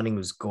stunning, it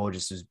was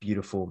gorgeous, it was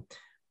beautiful.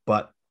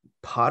 But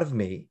part of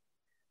me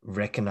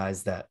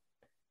recognized that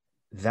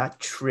that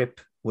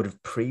trip would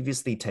have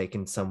previously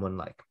taken someone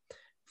like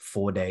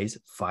 4 days,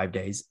 5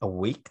 days, a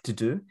week to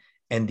do.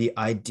 And the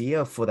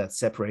idea for that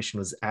separation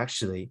was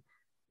actually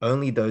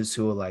only those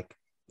who are like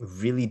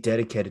really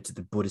dedicated to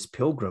the Buddhist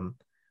pilgrim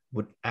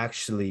would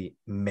actually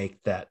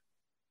make that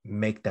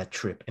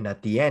trip. And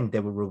at the end, they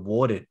were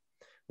rewarded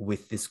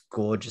with this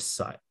gorgeous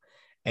sight.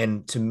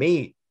 And to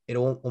me, it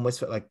almost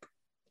felt like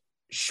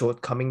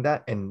shortcoming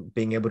that and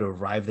being able to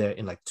arrive there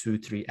in like 2,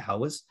 3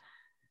 hours.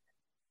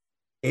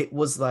 It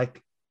was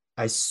like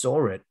I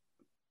saw it,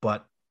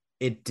 but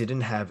it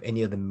didn't have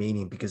any other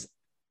meaning because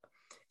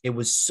it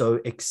was so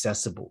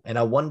accessible. And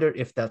I wonder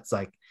if that's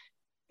like,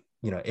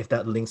 if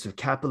that links with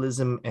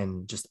capitalism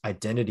and just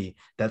identity,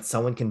 that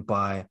someone can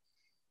buy,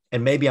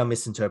 and maybe I'm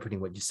misinterpreting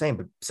what you're saying,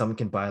 but someone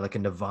can buy like a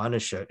Nirvana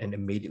shirt and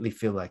immediately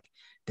feel like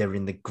they're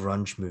in the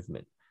grunge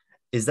movement.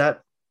 Is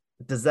that,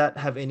 does that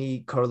have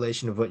any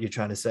correlation of what you're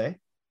trying to say?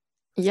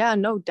 Yeah,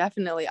 no,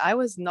 definitely. I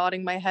was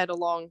nodding my head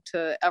along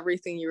to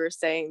everything you were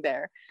saying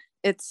there.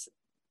 It's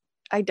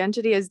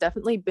identity has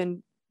definitely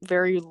been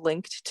very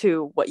linked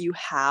to what you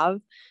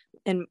have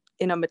in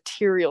a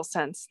material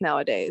sense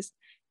nowadays.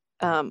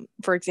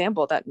 For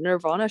example, that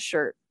Nirvana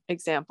shirt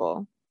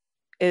example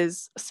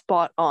is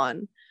spot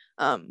on.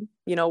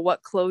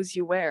 What clothes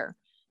you wear,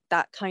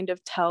 that kind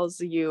of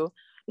tells you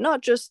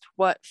not just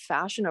what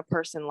fashion a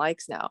person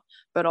likes now,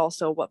 but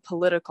also what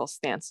political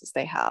stances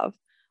they have,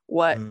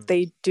 what Mm.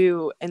 they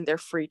do in their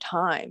free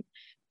time,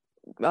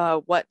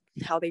 what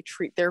how they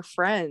treat their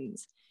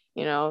friends.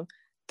 You know,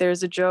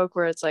 there's a joke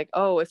where it's like,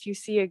 oh, if you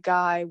see a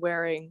guy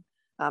wearing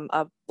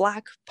a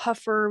black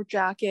puffer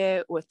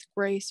jacket with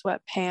gray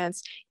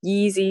sweatpants,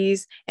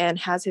 Yeezys, and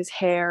has his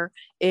hair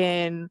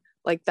in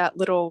like that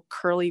little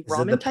curly Is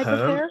it the ramen type of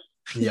perm? hair.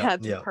 Yep, Yeah,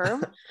 the yep.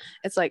 perm.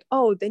 It's like,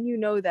 oh, then you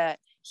know that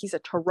he's a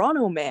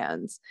Toronto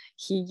man's.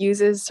 He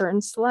uses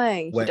certain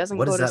slang. He Wait, doesn't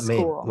what go does to that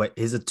mean? school. Wait,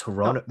 is it Oh,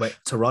 Toronto? Wait,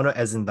 Toronto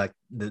as in like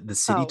the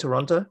city oh,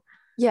 Toronto?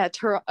 yeah,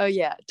 oh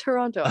yeah,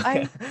 Toronto.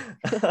 Okay.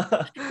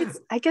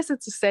 I guess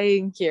it's a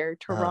saying here,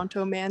 uh,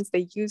 Toronto mans.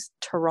 They use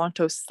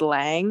Toronto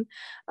slang.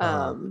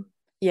 uh,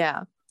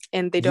 Yeah,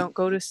 and they you, don't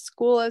go to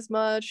school as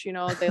much.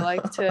 They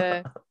like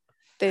to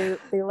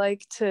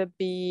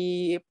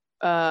be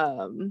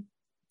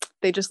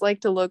they just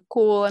like to look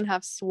cool and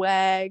have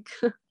swag.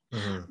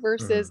 Mhm,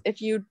 Versus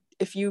mhm.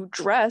 if you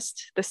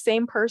dressed the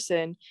same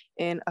person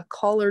in a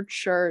collared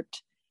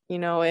shirt,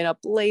 in a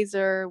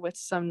blazer with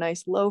some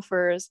nice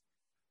loafers,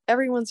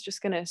 everyone's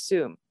just going to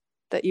assume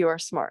that you are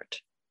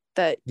smart,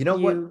 that You know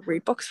what? you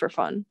read books for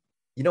fun.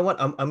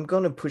 I'm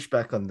gonna push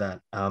back on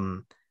that.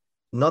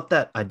 Not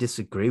that I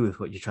disagree with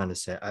what you're trying to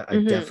say. I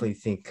Mm-hmm. definitely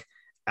think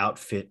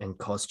outfit and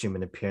costume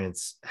and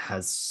appearance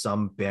has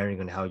some bearing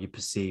on how you're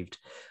perceived,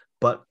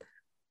 but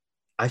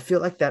I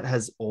feel like that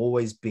has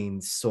always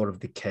been sort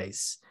of the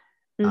case.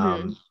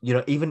 Mm-hmm.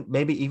 Even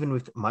maybe even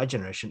with my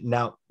generation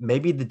now,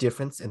 maybe the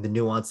difference and the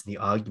nuance in the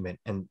argument,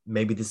 and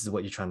maybe this is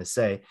what you're trying to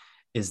say,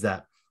 is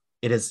that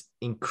it has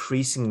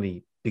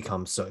increasingly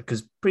become so.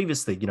 Because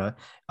previously,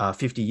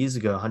 50 years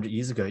ago, 100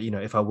 years ago,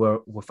 if I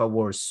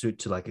wore a suit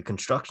to like a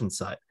construction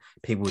site,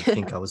 people would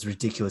think I was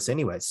ridiculous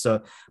anyway.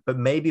 So, but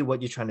maybe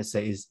what you're trying to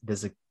say is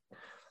there's a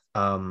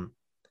um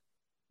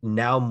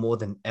now more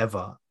than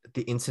ever,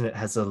 the internet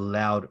has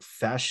allowed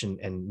fashion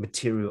and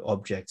material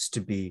objects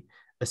to be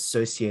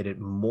associated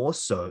more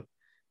so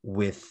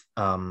with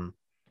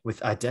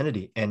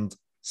identity. And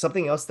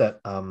something else that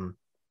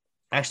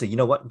actually, you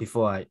know what,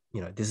 before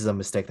this is a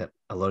mistake that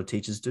a lot of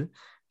teachers do,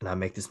 and I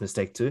make this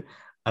mistake too.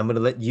 I'm going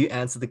to let you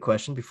answer the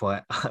question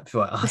before I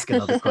before I ask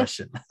another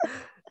question.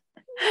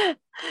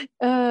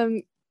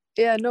 um,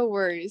 yeah, no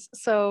worries.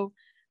 So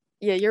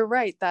yeah, you're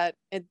right that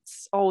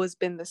it's always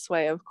been this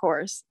way, of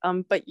course.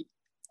 But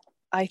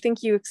I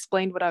think you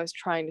explained what I was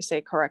trying to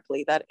say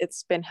correctly, that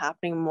it's been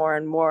happening more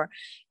and more,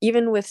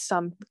 even with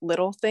some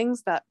little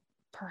things that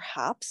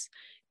perhaps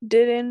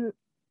didn't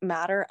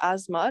matter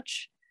as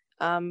much.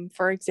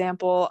 For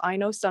example, I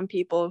know some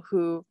people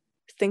who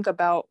think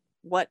about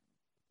what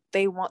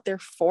they want their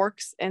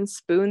forks and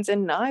spoons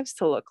and knives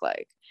to look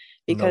like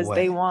No because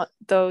they way. want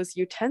those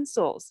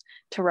utensils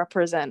to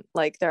represent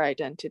like their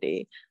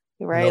identity,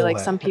 right? No Like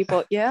way. some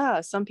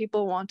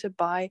people want to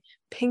buy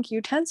pink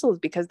utensils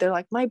because they're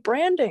like, my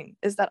branding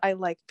is that I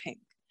like pink.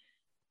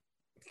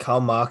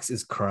 Karl Marx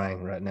is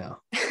crying right now.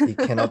 He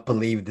cannot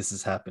believe this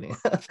is happening.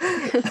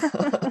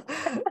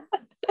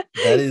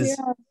 That is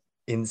Yeah.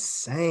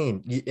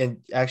 insane.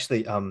 And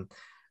actually,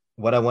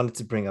 what I wanted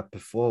to bring up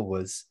before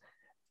was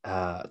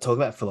talk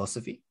about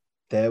philosophy.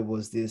 There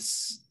was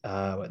this.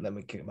 Wait, let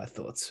me get my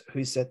thoughts.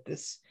 Who said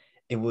this?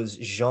 It was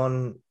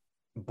Jean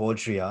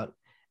Baudrillard,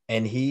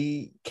 and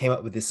he came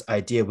up with this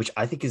idea, which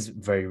I think is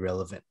very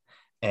relevant.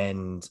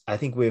 And I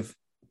think we've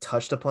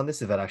touched upon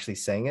this without actually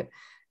saying it.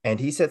 And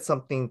he said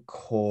something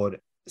called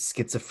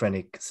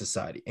schizophrenic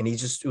society, and he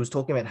was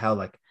talking about how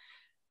like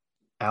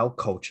our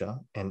culture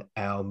and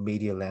our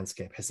media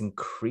landscape has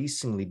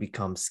increasingly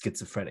become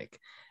schizophrenic.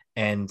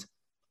 And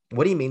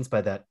what he means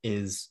by that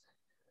is,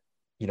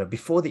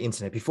 before the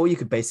internet, before you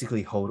could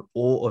basically hold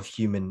all of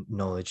human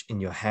knowledge in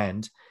your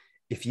hand,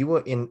 if you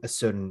were in a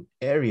certain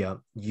area,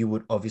 you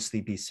would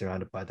obviously be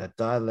surrounded by that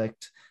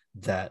dialect,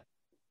 that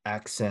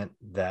accent,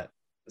 that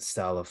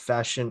style of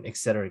fashion,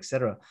 etc.,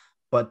 etc.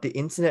 But the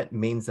internet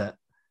means that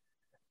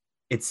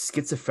it's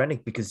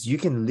schizophrenic because you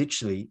can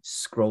literally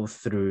scroll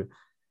through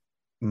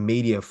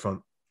media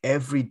from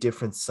every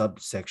different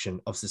subsection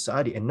of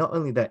society. And not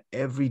only that,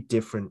 every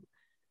different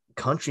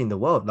country in the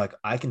world. Like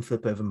I can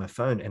flip over my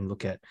phone and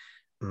look at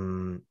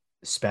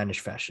Spanish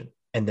fashion.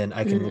 And then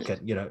I can look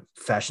Mm. at,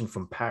 fashion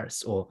from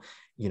Paris, or,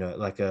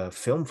 like a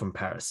film from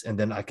Paris. And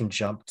then I can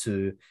jump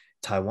to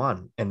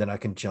Taiwan, and then I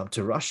can jump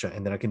to Russia,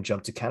 and then I can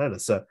jump to Canada.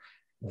 So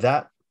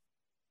that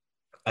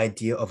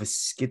idea of a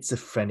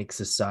schizophrenic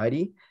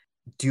society,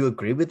 do you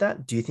agree with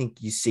that? Do you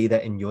think you see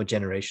that in your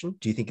generation?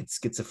 Do you think it's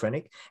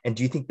schizophrenic? And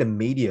do you think the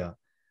media,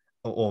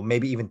 or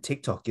maybe even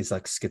TikTok, is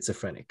like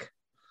schizophrenic?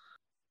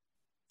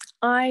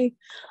 I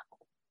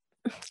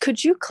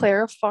Could you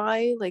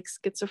clarify like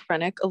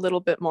schizophrenic a little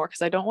bit more?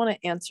 Because I don't want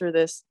to answer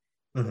this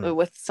Mm-hmm.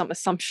 with some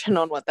assumption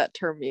on what that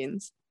term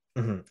means.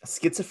 Mm-hmm.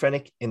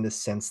 Schizophrenic in the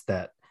sense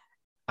that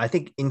I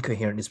think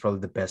incoherent is probably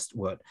the best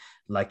word.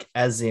 Like,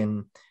 as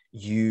in,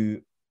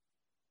 you,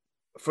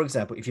 for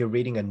example, if you're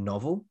reading a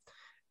novel,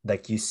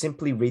 like you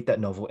simply read that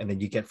novel and then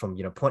you get from,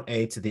 point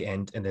A to the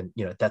end, and then,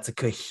 that's a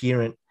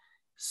coherent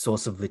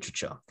source of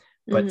literature.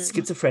 But Mm-hmm.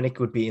 schizophrenic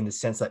would be in the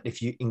sense that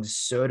if you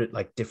inserted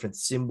like different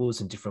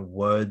symbols and different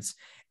words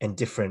and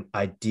different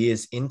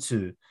ideas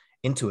into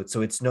it,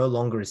 so it's no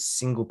longer a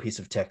single piece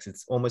of text.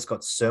 It's almost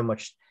got so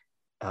much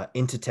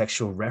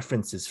intertextual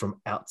references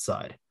from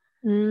outside,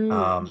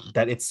 Mm.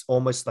 that it's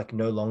almost like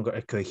no longer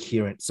a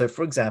coherent. So,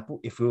 for example,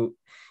 if we,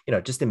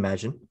 just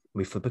imagine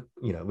we flip it,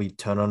 we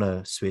turn on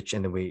a switch,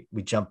 and then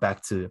we jump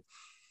back to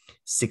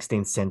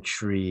 16th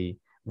century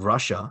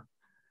Russia,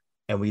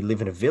 and we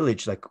live in a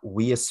village. Like,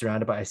 we are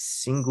surrounded by a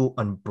single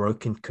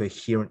unbroken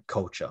coherent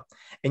culture.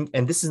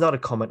 And this is not a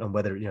comment on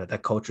whether,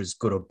 that culture is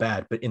good or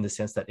bad, but in the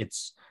sense that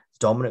it's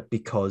dominant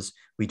because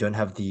we don't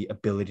have the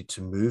ability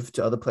to move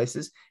to other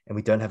places, and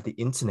we don't have the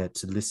internet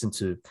to listen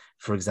to,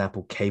 for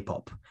example,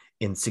 K-pop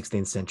in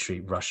 16th century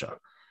Russia.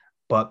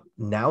 But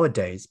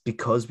nowadays,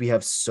 because we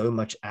have so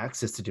much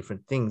access to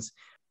different things,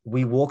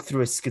 we walk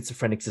through a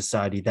schizophrenic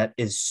society that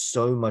is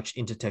so much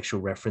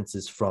intertextual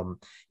references from,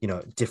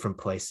 different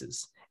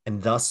places.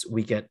 And thus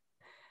we get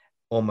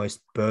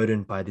almost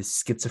burdened by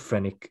this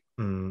schizophrenic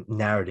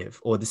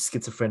narrative, or this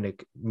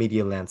schizophrenic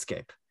media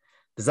landscape.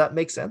 Does that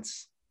make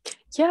sense?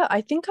 Yeah,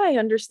 I think I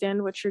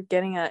understand what you're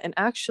getting at. And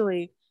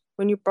actually,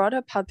 when you brought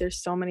up how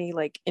there's so many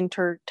like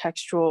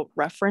intertextual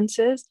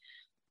references,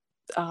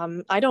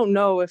 I don't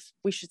know if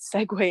we should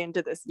segue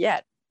into this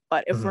yet,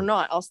 but if we're Mm-hmm.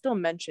 not, I'll still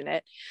mention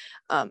it.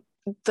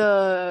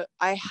 The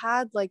I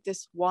had like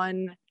this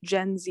one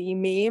Gen Z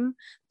meme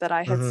that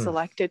I had Mm-hmm.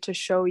 selected to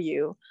show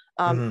you.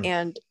 Mhm.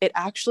 And it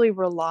actually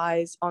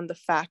relies on the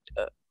fact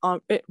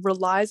it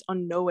relies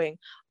on knowing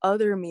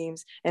other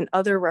memes and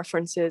other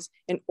references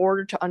in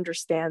order to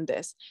understand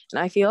this. And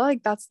I feel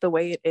like that's the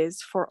way it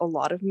is for a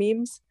lot of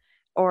memes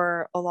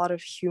or a lot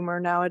of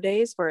humor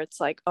nowadays, where it's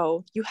like,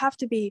 oh, you have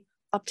to be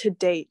up to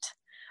date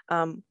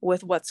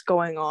with what's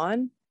going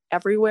on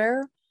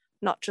everywhere,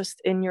 not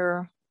just in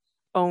your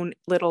own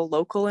little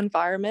local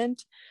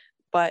environment,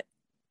 but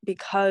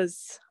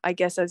because I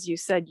guess, as you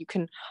said, you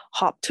can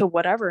hop to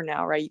whatever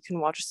now, right? You can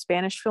watch a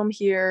Spanish film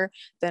here,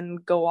 then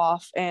go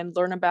off and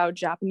learn about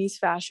Japanese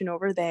fashion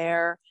over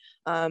there.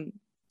 Um,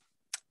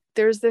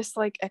 there's this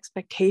like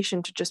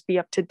expectation to just be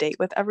up to date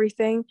with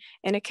everything,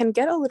 and it can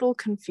get a little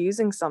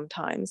confusing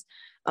sometimes.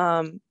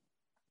 Um,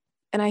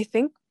 and I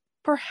think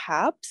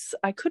perhaps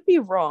I could be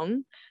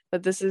wrong,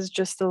 but this is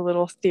just a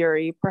little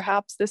theory.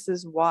 Perhaps this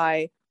is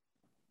why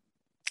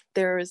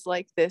there is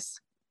like this,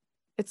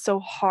 it's so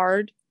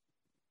hard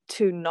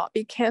to not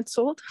be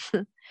canceled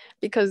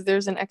because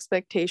there's an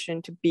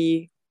expectation to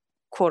be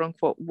quote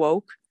unquote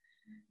woke,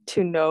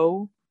 to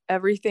know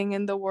everything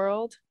in the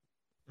world.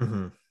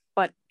 Mhm.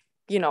 But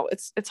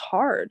it's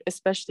hard,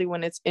 especially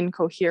when it's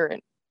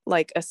incoherent,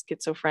 like a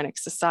schizophrenic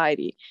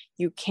society.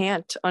 You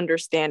can't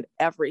understand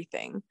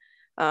everything,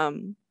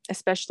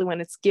 especially when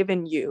it's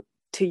given you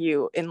to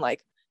you in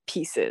like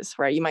pieces,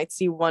 right? You might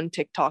see one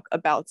TikTok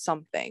about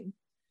something,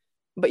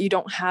 but you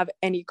don't have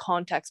any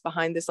context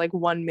behind this like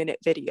 1 minute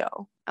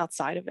video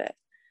outside of it.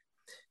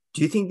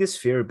 Do you think this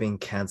fear of being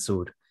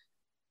cancelled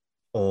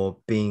or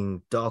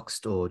being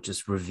doxxed or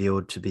just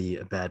revealed to be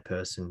a bad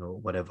person or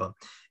whatever,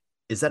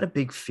 is that a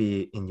big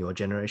fear in your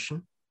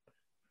generation?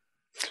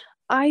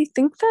 I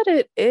think that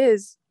it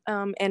is.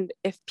 And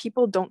if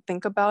people don't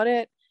think about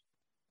it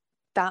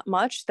that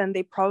much, then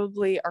they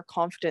probably are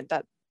confident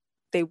that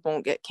they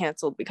won't get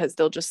canceled because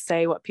they'll just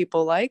say what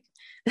people like.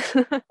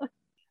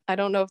 I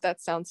don't know if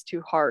that sounds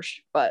too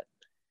harsh, but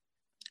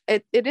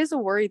it is a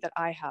worry that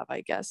I have,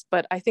 I guess.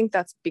 But I think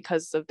that's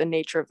because of the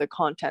nature of the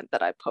content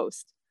that I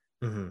post.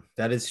 Mhm.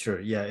 That is true.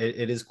 Yeah,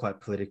 it is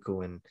quite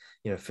political and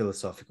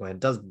philosophical, and it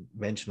does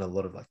mention a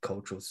lot of like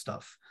cultural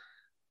stuff.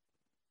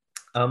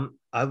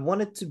 I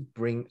wanted to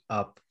bring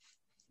up,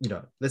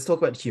 let's talk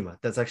about humor.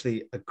 That's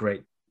actually a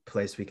great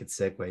place we could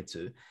segue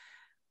to.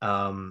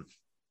 Um,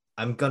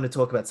 I'm going to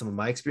talk about some of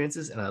my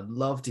experiences, and I'd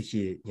love to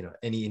hear,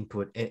 any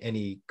input,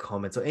 any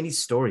comments, or any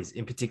stories.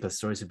 In particular,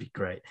 stories would be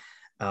great.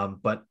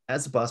 But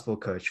as a basketball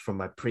coach from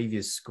my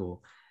previous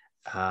school,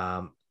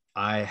 um,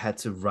 I had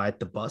to ride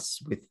the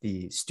bus with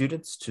the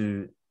students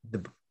to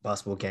the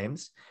basketball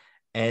games,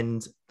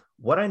 and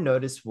what I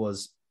noticed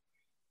was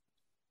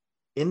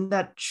in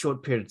that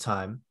short period of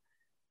time,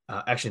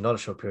 actually not a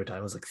short period of time,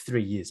 it was like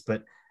 3 years,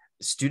 but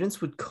students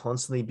would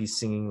constantly be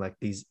singing like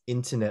these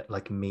internet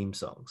like meme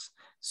songs.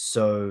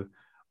 So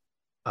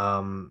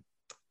um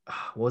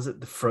was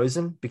it the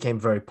Frozen became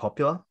very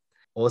popular.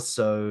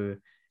 Also,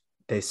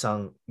 they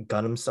sung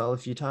Gangnam Style a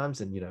few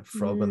times, and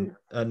Frog on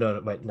Mm. no,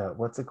 no wait, no,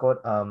 what's it called?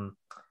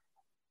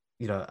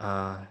 You know,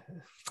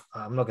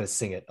 I'm not gonna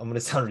sing it. I'm gonna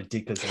sound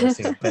ridiculous if I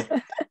sing it,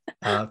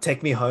 but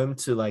take me home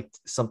to like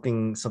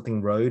something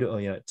road,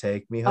 or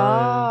take me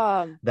home,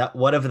 um, that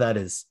whatever that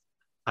is.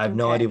 I have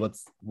no idea okay.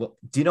 what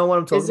do you know what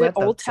I'm talking Is it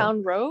about, Old that song?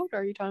 Town Road?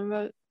 Are you talking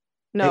about? it,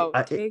 No,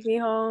 I, it Take Me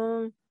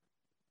Home.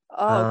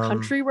 Oh, um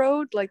Country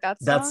Road, like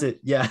that that's song? it.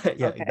 Yeah.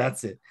 Yeah, Okay.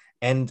 that's it.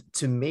 And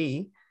to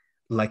me,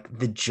 like,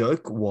 the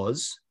joke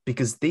was,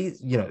 because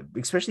these,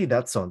 especially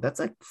that song, that's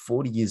like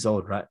 40 years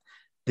old, right?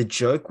 The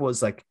joke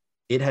was like,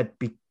 it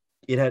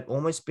had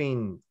almost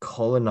been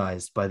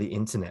colonized by the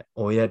internet,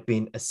 or it had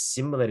been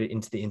assimilated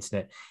into the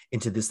internet,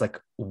 into this like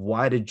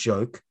wider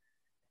joke,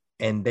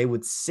 and they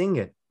would sing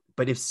it.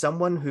 But if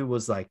someone who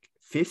was like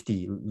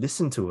 50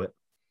 listened to it,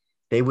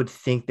 they would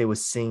think they were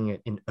singing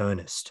it in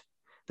earnest,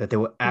 that they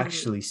were Mm.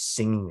 actually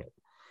singing it.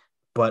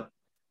 But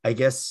I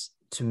guess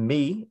to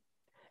me,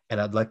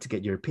 and I'd like to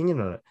get your opinion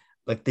on it,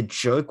 like, the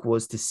joke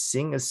was to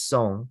sing a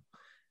song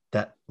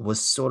that was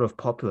sort of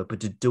popular, but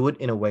to do it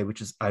in a way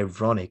which is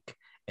ironic.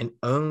 And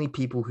only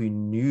people who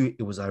knew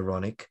it was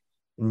ironic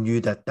knew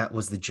that that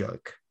was the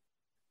joke.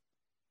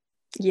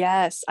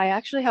 Yes, I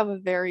actually have a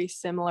very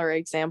similar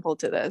example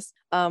to this.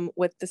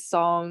 With the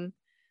song,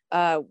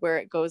 where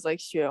it goes like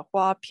雪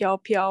花飘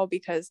飘,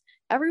 because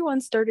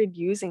everyone started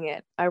using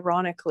it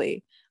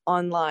ironically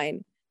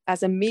online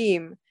as a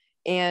meme,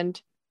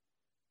 and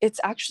it's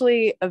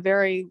actually a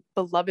very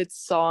beloved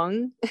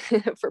song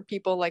for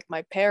people like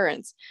my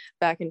parents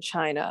back in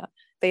China.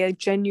 They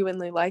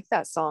genuinely like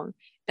that song.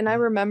 And I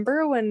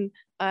remember when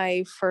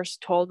I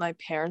first told my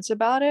parents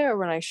about it, or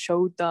when I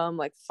showed them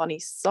like funny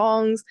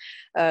songs,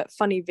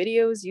 funny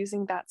videos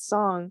using that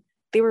song,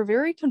 they were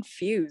very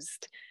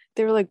confused.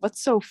 They were like,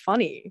 what's so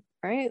funny?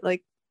 Right?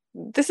 Like,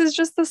 this is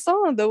just the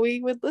song that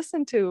we would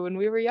listen to when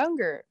we were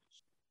younger.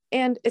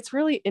 And it's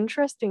really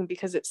interesting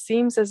because it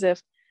seems as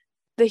if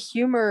the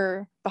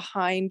humor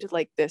behind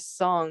like this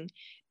song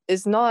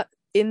is not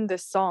in the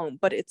song,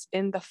 but it's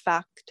in the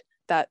fact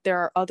that there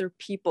are other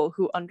people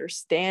who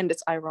understand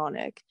it's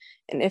ironic.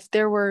 And if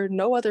there were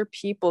no other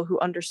people who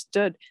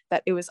understood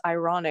that it was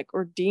ironic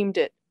or deemed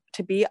it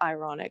to be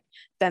ironic,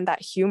 then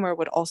that humor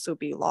would also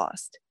be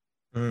lost.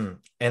 And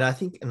I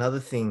think another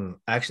thing,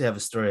 I actually have a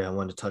story I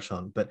want to touch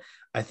on, but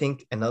I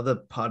think another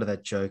part of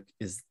that joke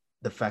is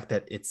the fact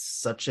that it's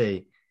such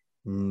a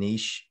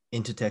niche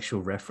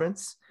intertextual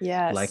reference.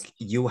 Yes. Like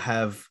you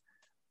have,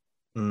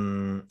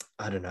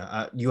 I don't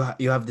know,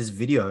 you have this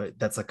video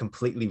that's like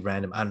completely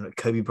random. I don't know,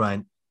 Kobe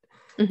Bryant,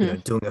 Mm-hmm.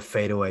 doing a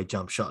fadeaway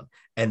jump shot,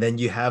 and then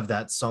you have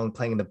that song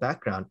playing in the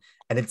background,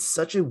 and it's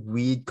such a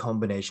weird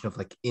combination of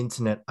like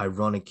internet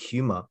ironic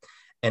humor.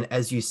 And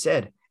as you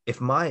said,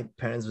 if my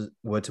parents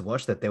were to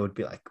watch that, they would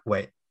be like,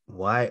 wait,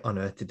 why on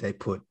earth did they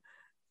put,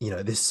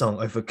 this song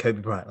over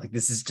Kobe Bryant? Like,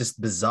 this is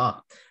just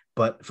bizarre.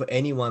 But for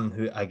anyone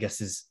who I guess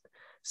is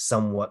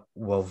somewhat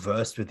well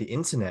versed with the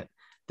internet,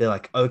 they're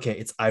like, okay,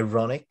 it's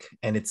ironic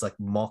and it's like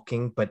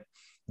mocking, but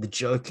the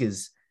joke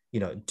is,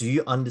 do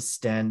you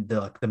understand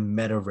the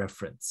meta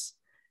reference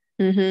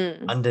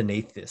Mm-hmm.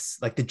 underneath this?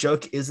 Like the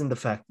joke isn't the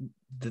fact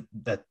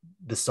that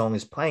the song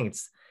is playing.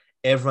 It's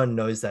everyone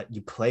knows that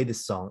you play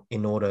this song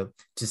in order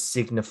to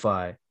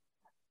signify,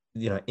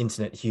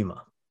 internet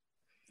humor.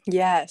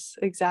 Yes,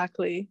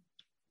 exactly.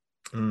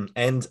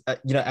 And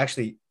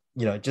actually,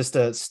 just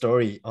a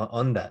story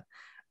on that.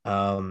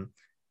 Um,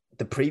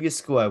 the previous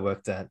school I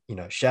worked at,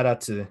 shout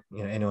out to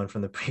anyone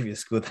from the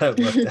previous school that I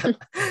worked at.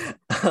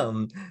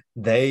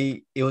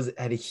 It was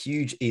had a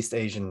huge East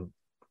Asian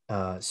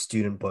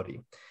student body.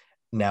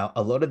 Now,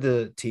 a lot of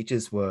the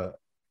teachers were,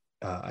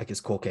 I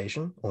guess,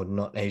 Caucasian or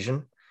not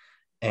Asian.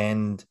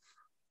 And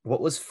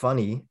what was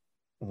funny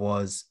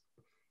was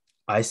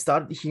I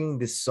started hearing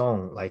this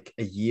song like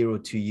a year or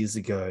 2 years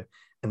ago.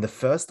 And the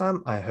first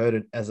time I heard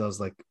it, as I was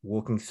like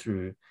walking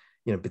through,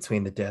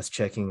 between the desks,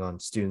 checking on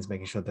students,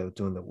 making sure they were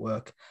doing the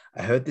work,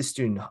 I heard this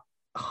student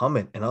hum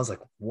it. And I was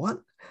like, what?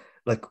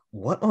 Like,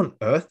 what on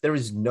earth? There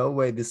is no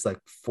way this like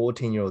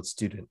 14-year-old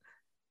student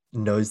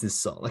knows this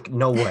song. Like,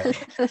 no way.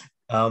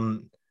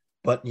 Um,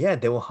 but yeah,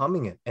 they were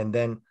humming it. And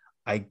then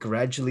I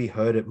gradually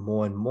heard it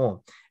more and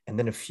more. And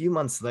then a few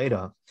months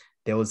later,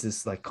 there was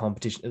this like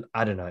competition.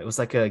 I don't know. It was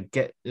like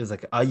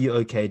Are You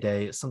Okay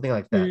Day, something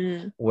like that,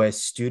 Mm. where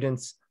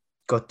students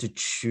got to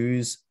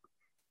choose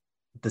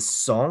the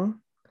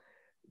song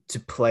to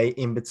play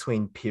in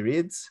between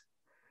periods.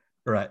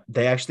 Right.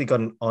 They actually got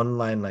an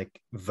online like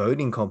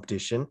voting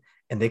competition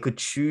and they could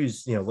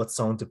choose, what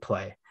song to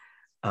play.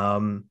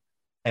 Um,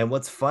 and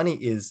what's funny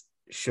is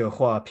雪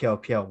花飘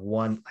飘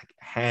won like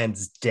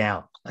hands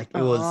down. Like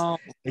Oh,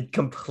 it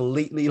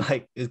completely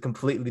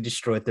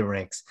destroyed the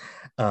ranks.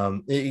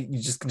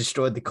 You just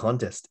destroyed the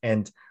contest.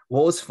 And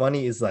what was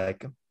funny is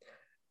like,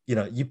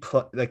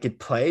 like it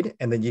played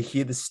and then you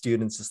hear the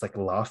students just like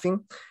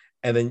laughing.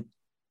 And then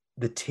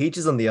the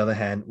teachers on the other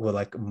hand were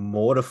like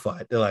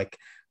mortified. They're like,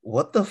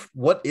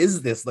 what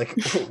is this?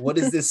 Like, what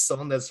is this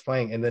song that's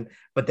playing? And then,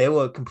 but they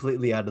were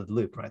completely out of the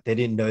loop, right? They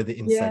didn't know the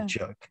inside yeah.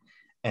 joke.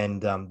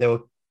 And they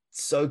were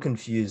so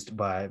confused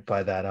by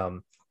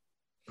that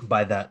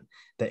by that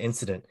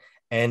incident.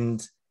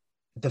 And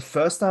the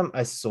first time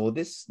I saw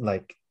this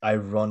like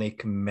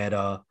ironic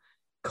meta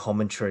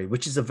commentary,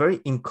 which is a very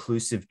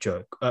inclusive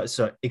joke,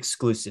 so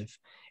exclusive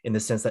in the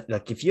sense that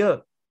like if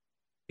you're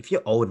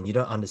old and you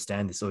don't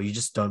understand this or you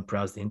just don't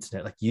browse the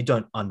internet, like you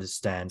don't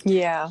understand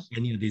Yeah.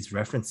 any of these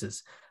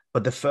references.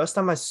 But the first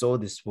time I saw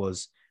this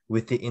was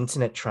with the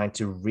internet trying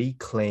to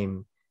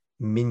reclaim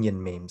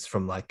minion memes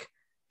from like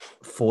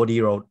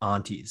 40-year-old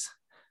aunties.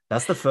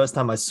 That's the first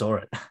time I saw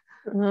it.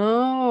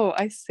 Oh,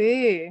 I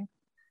see.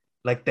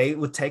 Like they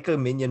would take a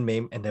minion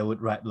meme and they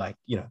would write like,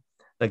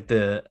 like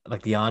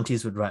the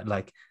aunties would write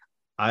like,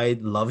 I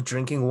love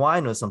drinking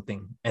wine or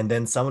something. And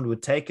then someone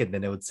would take it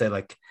and they would say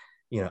like,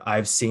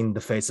 I've seen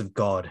the face of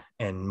God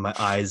and my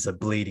eyes are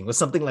bleeding or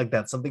something like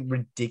that, something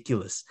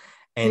ridiculous.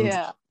 And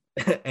Yeah.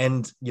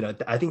 and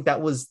I think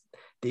that was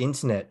the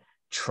internet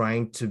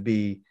trying to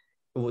be,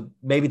 well,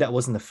 maybe that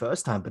wasn't the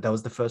first time, but that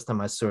was the first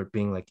time I saw it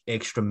being like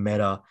extra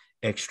meta,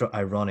 extra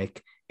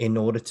ironic in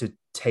order to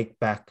take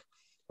back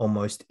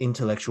almost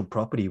intellectual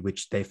property,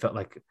 which they felt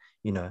like,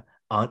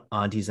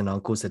 aunties and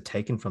uncles had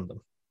taken from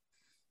them.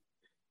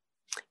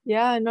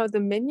 Yeah, no, the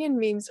minion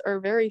memes are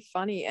very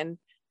funny. And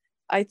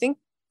I think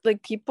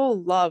like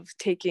people love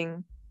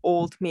taking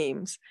old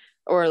memes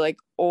or like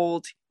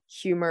old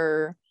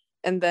humor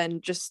and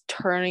then just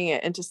turning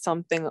it into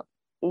something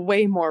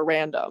way more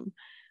random.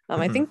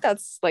 I Mhm, think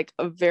that's like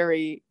a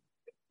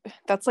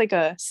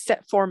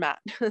set format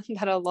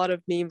that a lot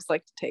of memes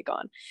like to take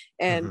on.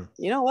 And mhm.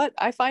 you know what?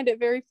 I find it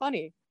very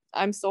funny.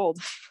 I'm sold.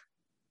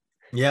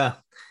 Yeah,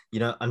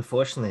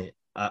 unfortunately,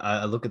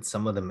 I look at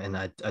some of them and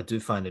I do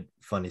find it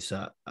funny.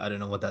 So I don't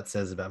know what that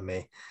says about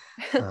me.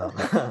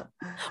 Um,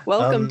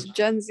 Welcome um, to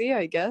Gen Z,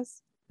 I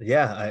guess.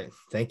 yeah, I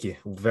thank you.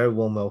 Very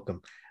warm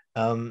welcome.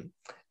 Um,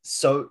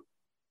 so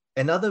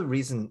another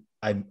reason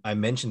I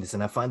mentioned this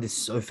and I find this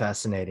so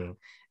fascinating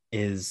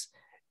is,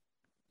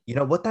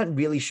 what that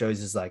really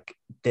shows is like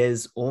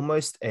there's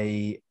almost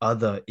a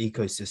other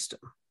ecosystem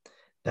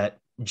that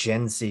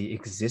Gen Z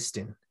exist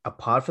in,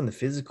 apart from the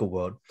physical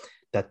world,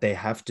 that they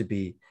have to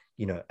be,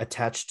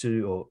 attached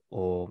to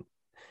or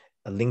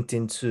linked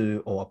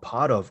into or a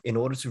part of in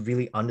order to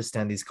really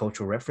understand these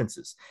cultural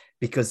references.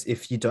 Because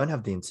if you don't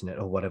have the internet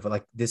or whatever,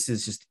 like this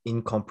is just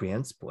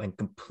incomprehensible and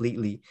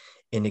completely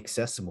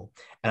inaccessible.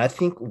 And I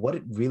think what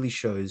it really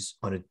shows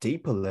on a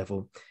deeper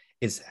level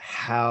is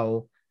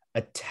how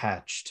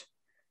attached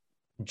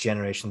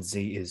Generation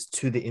Z is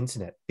to the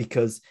internet.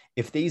 Because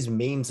if these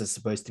memes are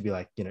supposed to be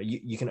like,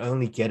 you can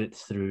only get it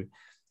through,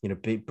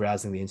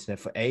 browsing the internet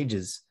for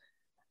ages,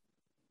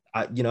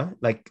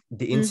 like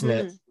the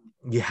internet,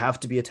 Mm-hmm. you have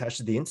to be attached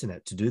to the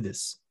internet to do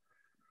this.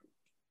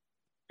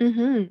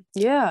 Mm-hmm.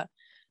 Yeah.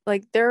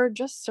 Like there are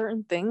just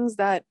certain things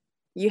that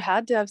you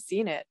had to have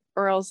seen it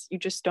or else you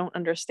just don't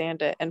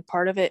understand it. And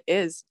part of it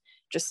is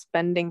just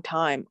spending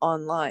time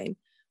online,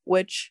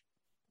 which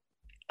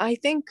I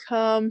think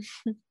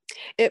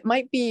it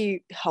might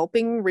be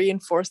helping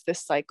reinforce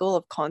this cycle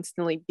of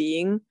constantly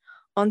being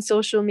on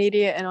social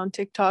media and on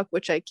TikTok,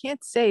 which I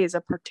can't say is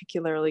a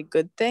particularly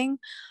good thing,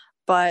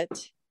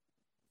 but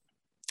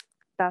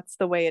that's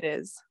the way it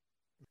is.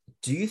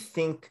 Do you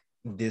think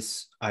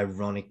this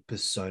ironic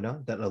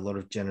persona that a lot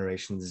of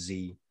Generation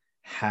Z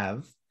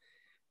have,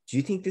 do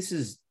you think this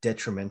is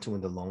detrimental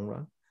in the long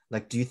run?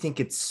 Like, do you think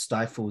it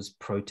stifles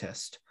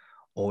protest,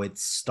 or it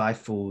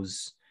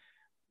stifles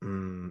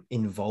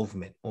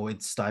involvement, or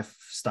it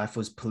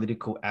stifles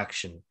political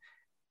action?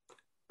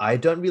 I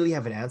don't really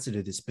have an answer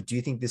to this, but do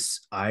you think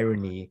this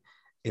irony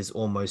is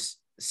almost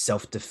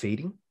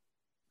self-defeating?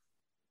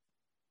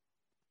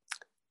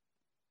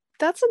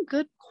 That's a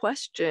good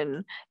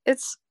question.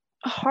 It's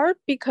hard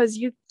because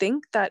you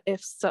think that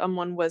if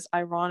someone was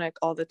ironic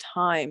all the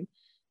time,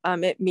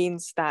 it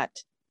means that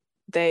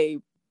they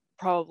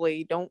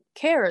probably don't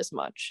care as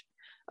much.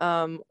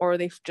 Or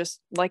they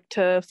just like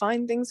to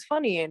find things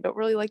funny and don't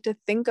really like to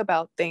think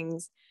about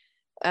things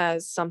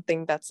as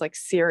something that's like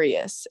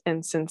serious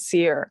and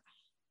sincere.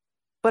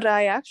 But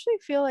I actually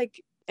feel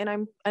like, and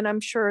I'm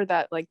sure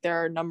that like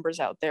there are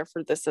numbers out there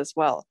for this as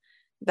well,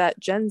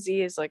 that Gen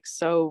Z is like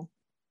so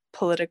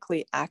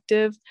politically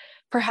active.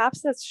 Perhaps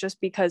that's just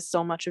because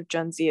so much of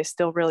Gen Z is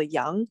still really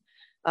young.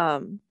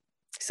 Um,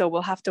 so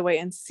we'll have to wait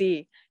and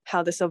see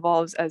how this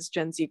evolves as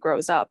Gen Z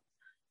grows up.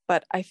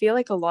 But I feel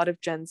like a lot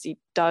of Gen Z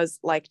does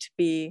like to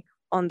be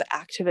on the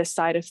activist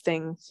side of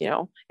things.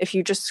 If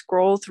you just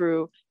scroll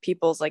through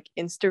people's like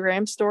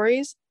Instagram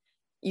stories,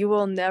 you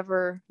will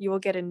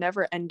get a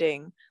never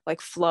ending like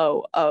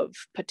flow of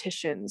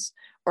petitions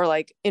or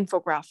like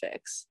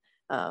infographics,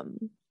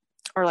 um,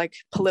 or like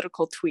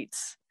political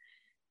tweets.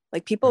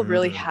 Like people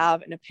really Mm,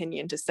 have an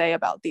opinion to say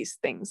about these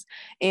things.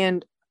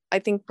 And I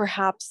think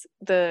perhaps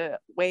the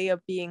way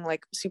of being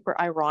like super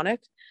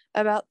ironic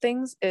about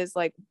things is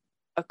like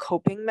a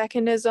coping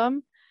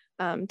mechanism,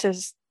 to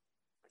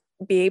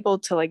be able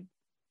to like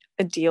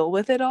deal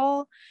with it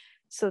all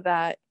so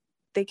that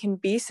they can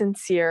be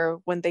sincere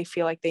when they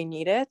feel like they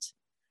need it.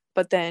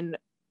 But then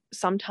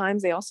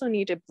sometimes they also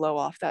need to blow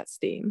off that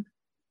steam.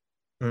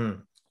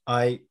 mm.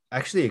 I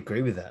actually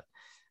agree with that.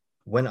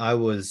 When I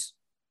was,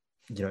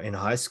 in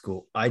high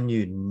school, I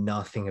knew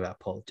nothing about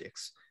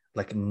politics,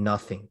 like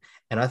nothing.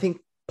 And I think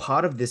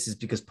part of this is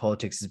because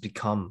politics has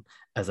become,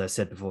 as I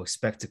said before, a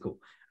spectacle.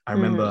 I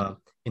Mm-hmm. remember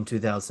in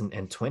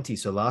 2020,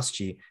 so last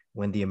year,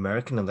 when the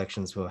American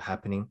elections were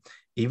happening,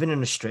 even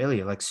in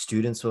Australia, like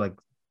students were like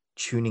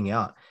tuning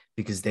out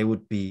because they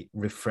would be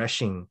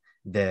refreshing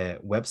their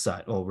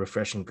website or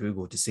refreshing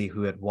Google to see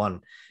who had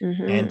won.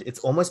 Mm-hmm. And it's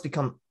almost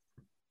become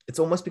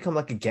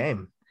like a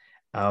game.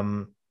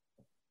 Um,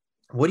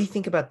 what do you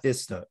think about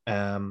this though?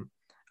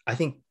 I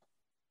think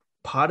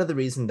part of the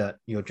reason that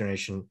your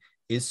generation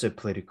is so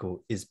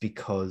political is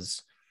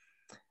because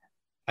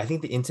I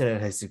think the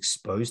internet has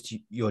exposed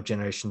your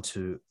generation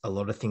to a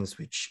lot of things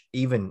which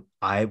even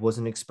I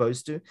wasn't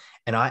exposed to.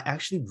 And I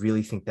actually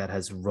really think that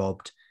has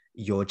robbed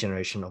your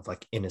generation of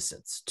like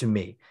innocence to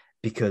me,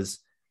 because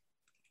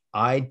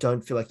I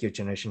don't feel like your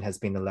generation has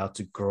been allowed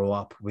to grow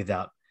up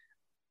without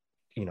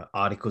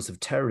articles of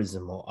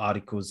terrorism or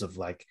articles of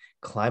like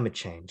climate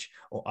change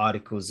or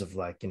articles of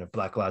like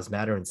Black Lives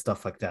Matter and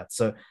stuff like that.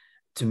 So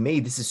to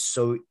me this is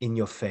so in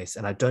your face,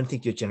 and I don't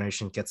think your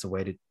generation gets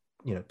away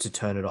to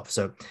turn it off.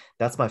 So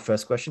that's my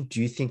first question: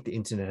 do you think the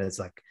internet has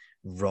like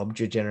robbed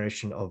your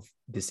generation of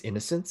this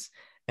innocence?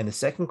 And the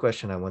second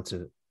question I want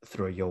to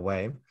throw your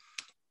way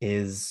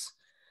is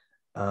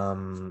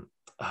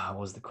what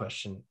was the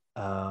question?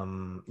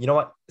 You know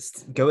what,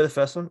 go with the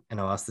first one and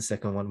I'll ask the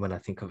second one when I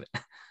think of it.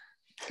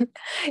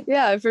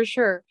 Yeah, for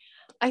sure.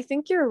 I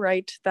think you're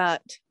right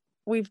that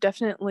we've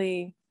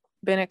definitely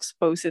been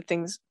exposed to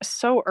things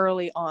so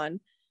early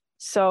on.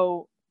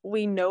 So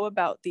we know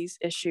about these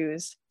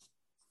issues,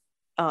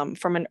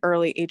 from an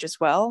early age as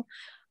well.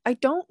 I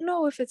don't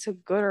know if it's a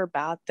good or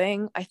bad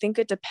thing. I think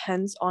it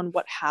depends on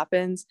what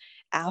happens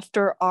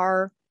after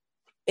our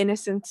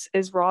innocence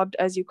is robbed,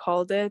 as you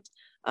called it.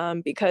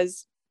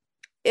 Because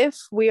if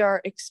we are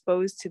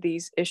exposed to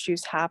these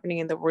issues happening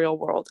in the real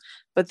world,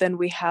 but then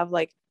we have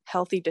like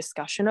healthy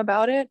discussion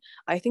about it,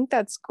 I think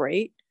that's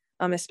great.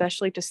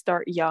 especially to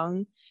start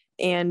young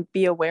and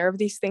be aware of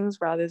these things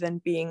rather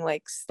than being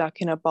like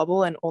stuck in a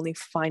bubble and only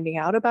finding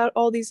out about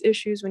all these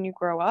issues when you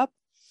grow up.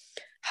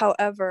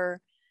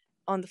 However,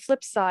 on the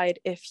flip side,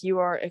 if you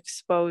are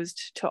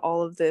exposed to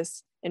all of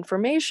this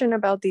information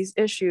about these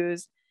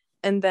issues,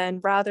 and then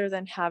rather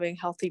than having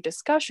healthy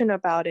discussion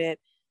about it,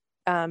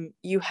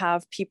 you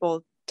have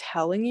people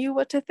telling you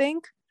what to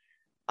think,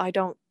 I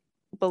don't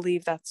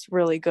believe that's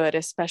really good,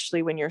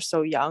 especially when you're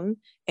so young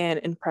and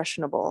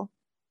impressionable.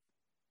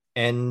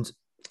 And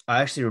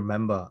I actually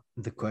remember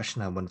the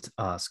question I wanted to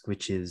ask,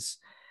 which is,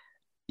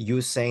 you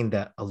were saying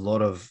that a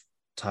lot of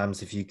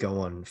times if you go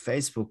on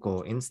Facebook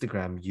or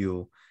Instagram,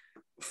 you'll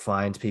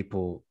find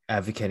people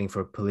advocating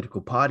for a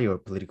political party or a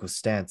political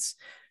stance.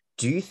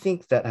 Do you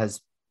think that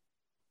has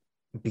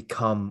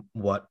become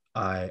what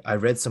I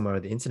read somewhere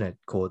on the internet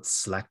called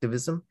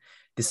slacktivism?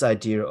 This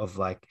idea of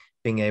like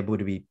being able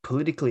to be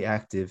politically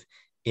active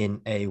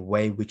in a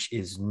way which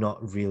is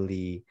not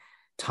really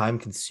time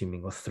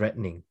consuming or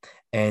threatening.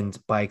 And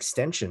by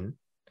extension,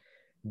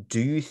 do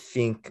you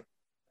think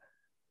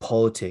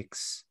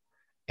politics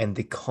and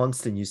the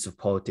constant use of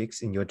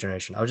politics in your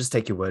generation, I'll just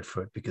take your word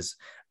for it because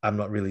I'm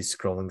not really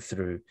scrolling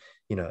through,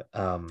 you know,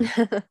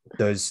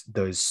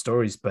 those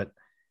stories, but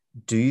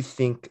do you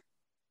think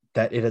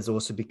that it has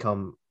also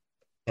become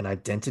an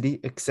identity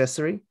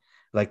accessory?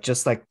 Like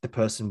just like the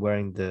person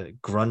wearing the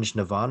grunge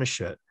Nirvana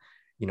shirt,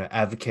 you know,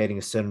 advocating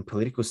a certain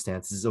political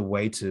stance is a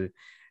way to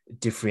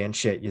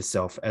differentiate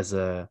yourself as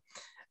a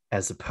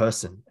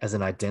person, as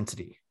an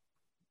identity.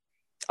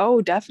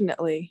 Oh,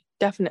 definitely.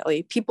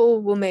 Definitely.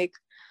 People will make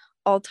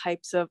all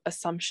types of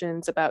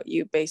assumptions about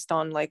you based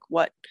on like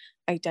what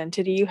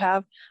identity you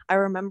have. I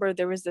remember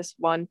there was this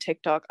one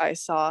TikTok I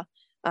saw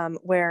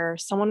where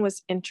someone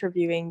was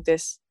interviewing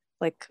this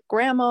like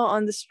grandma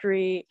on the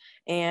street,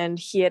 and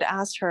he had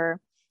asked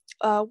her,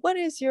 what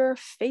is your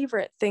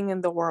favorite thing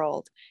in the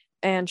world?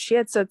 And she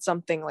had said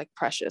something like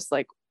precious,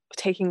 like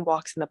taking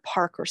walks in the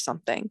park or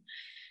something.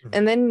 Mhm.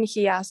 And then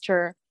he asked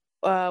her,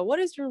 what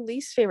is your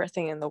least favorite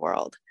thing in the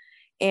world?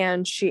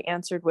 And she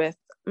answered with,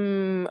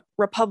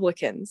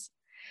 Republicans.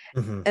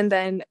 Mhm. And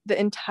then the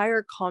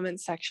entire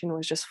comment section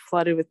was just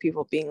flooded with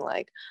people being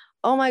like,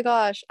 oh my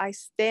gosh, I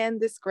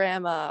stand this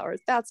grandma, or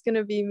that's going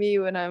to be me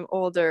when I'm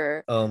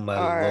older, Oh my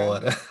or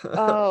lord.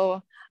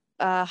 oh,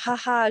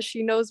 haha,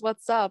 she knows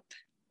what's up,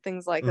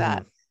 things like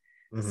that.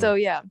 Mhm. Mhm. So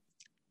yeah,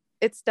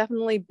 it's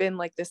definitely been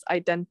like this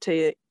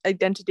identity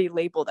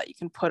label that you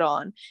can put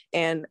on,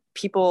 and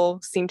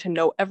people seem to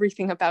know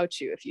everything about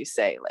you if you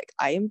say like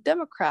I am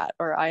Democrat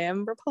or I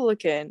am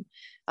Republican,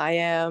 I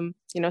am,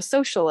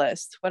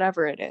 socialist,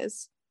 whatever it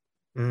is.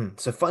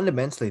 So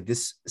fundamentally,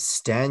 this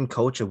stan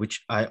culture,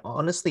 which I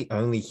honestly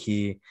only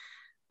hear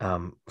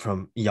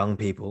from young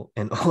people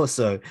and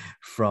also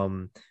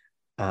from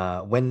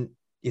when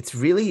it's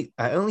really,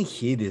 I only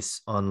hear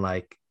this on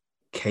like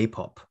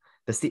K-pop.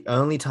 That's the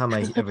only time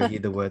I ever hear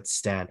the word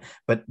stan.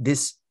 But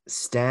this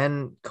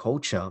stan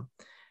culture,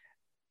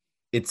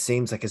 it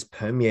seems like it's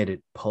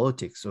permeated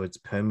politics or it's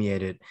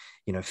permeated,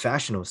 you know,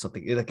 fashion or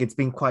something. Like it's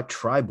been quite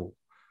tribal.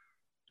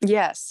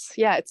 Yes,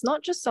 yeah, it's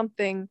not just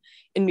something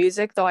in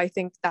music, though. I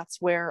think that's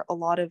where a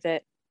lot of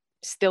it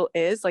still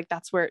is, like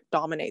that's where it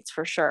dominates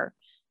for sure,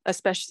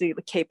 especially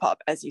the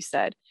K-pop, as you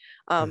said.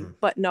 Mhm.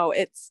 But no,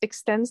 it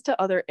extends to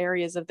other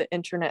areas of the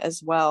internet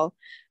as well.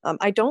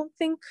 I don't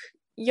think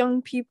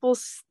young people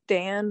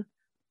stan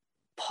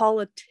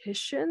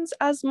politicians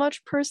as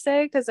much per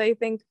se, because I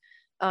think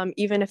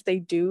even if they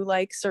do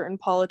like certain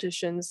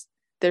politicians,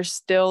 there's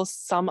still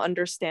some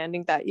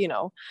understanding that,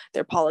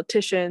 they're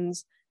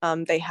politicians.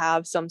 They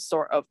have some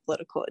sort of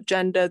political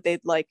agenda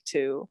they'd like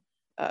to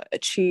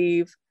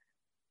achieve.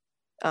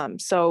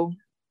 So,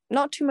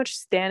 not too much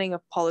standing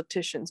of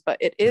politicians, but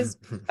it is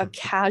a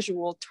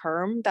casual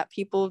term that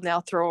people now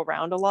throw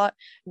around a lot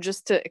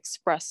just to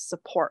express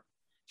support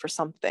for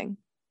something.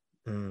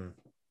 Mm.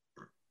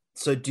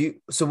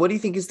 So what do you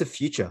think is the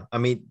future? I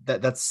mean,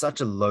 that's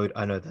such a load.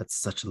 I know that's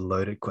such a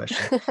loaded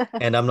question.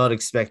 And I'm not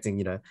expecting,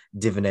 you know,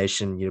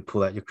 divination, you to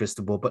pull out your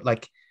crystal ball, but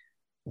like,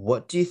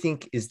 what do you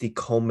think is the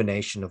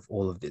culmination of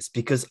all of this?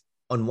 Because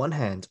on one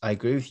hand, I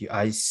agree with you.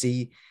 I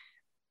see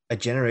a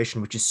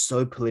generation which is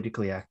so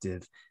politically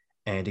active,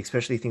 and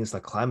especially things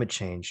like climate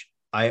change.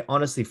 I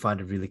honestly find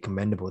it really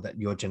commendable that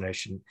your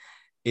generation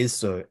is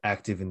so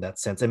active in that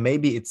sense. And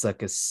maybe it's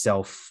like a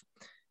self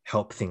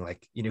help thing.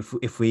 Like, you know,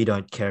 if we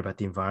don't care about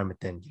the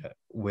environment, then, you know,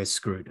 we're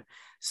screwed.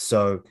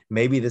 So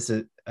maybe there's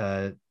a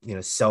you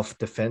know, self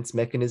defense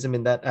mechanism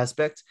in that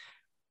aspect.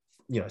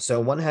 You know, so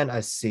on one hand,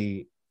 I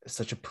see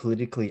such a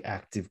politically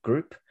active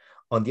group.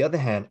 On the other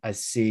hand, I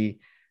see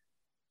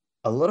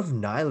a lot of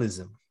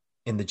nihilism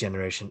in the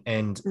generation,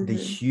 and the Mm-hmm.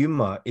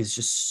 humor is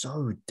just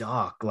so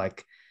dark.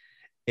 Like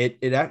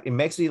it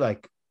makes me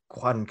like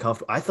quite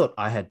uncomfortable. I thought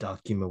I had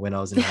dark humor when I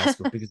was in high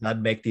school because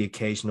I'd make the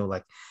occasional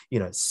like, you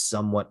know,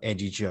 somewhat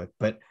edgy joke,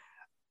 but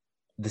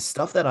the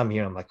stuff that I'm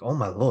hearing, I'm like, oh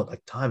my lord,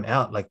 like time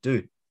out, like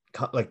dude,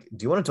 like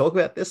do you want to talk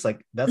about this?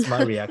 Like that's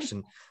my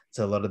reaction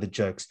to a lot of the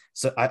jokes.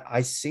 So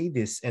I see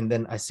this, and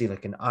then I see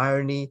like an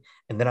irony,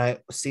 and then I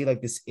see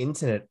like this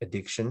internet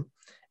addiction,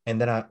 and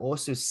then I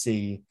also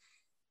see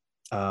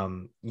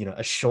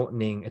a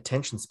shortening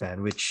attention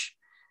span, which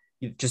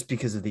just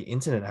because of the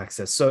internet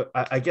access. So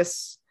I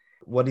guess,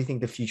 what do you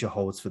think the future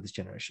holds for this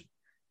generation?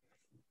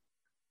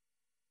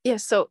 Yeah,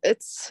 so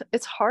it's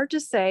hard to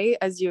say,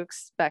 as you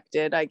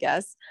expected, I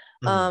guess.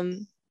 Mhm.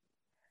 um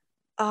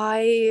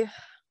I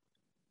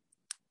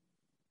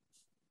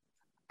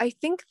I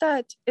think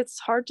that it's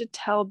hard to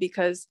tell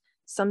because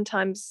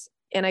sometimes,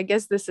 and I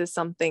guess this is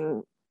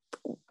something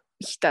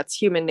that's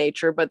human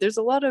nature, but there's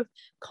a lot of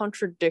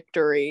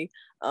contradictory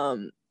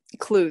um,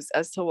 clues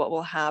as to what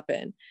will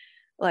happen.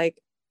 Like,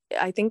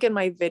 I think in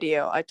my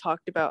video, I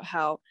talked about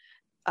how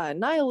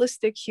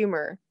nihilistic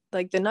humor,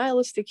 like the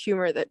nihilistic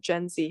humor that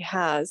Gen Z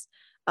has,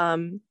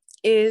 um,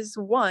 is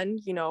one,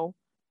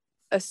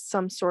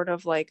 some sort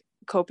of like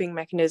coping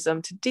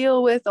mechanism to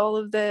deal with all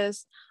of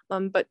this.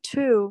 But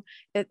two,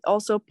 it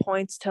also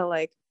points to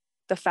like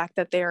the fact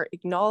that they are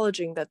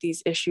acknowledging that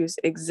these issues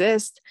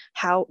exist,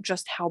 how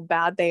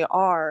bad they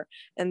are,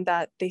 and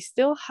that they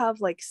still have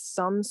like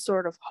some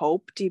sort of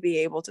hope to be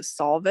able to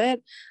solve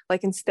it.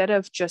 Like, instead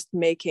of just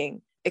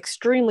making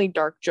extremely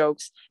dark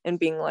jokes and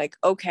being like,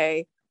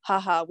 okay,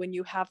 haha, when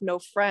you have no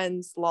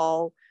friends,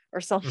 lol,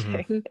 or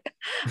Mhm. something.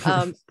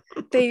 um,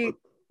 they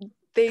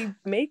they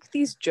make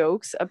these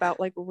jokes about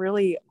like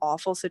really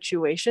awful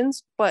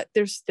situations, but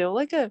there's still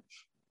like a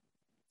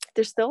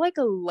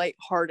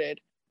lighthearted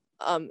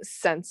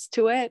sense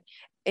to it.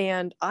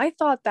 And I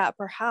thought that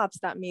perhaps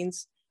that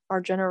means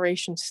our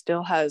generation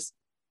still has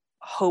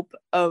hope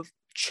of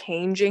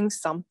changing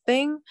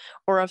something,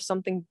 or of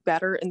something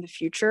better in the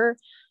future.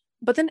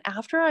 But then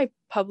after I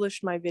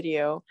published my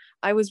video,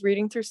 I was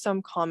reading through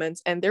some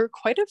comments, and there were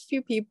quite a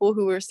few people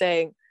who were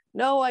saying,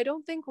 no, I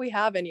don't think we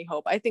have any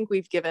hope. I think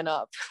we've given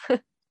up.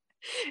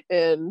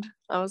 And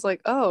I was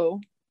like,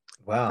 oh,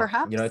 Wow,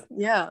 perhaps,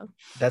 yeah.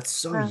 that's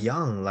so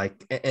young.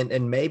 Like,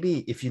 and maybe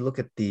if you look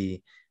at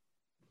the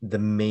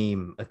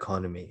meme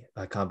economy,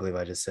 I can't believe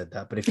I just said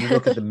that, but if you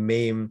look at the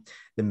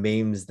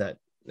memes that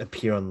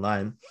appear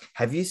online,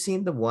 have you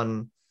seen the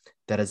one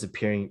that is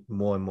appearing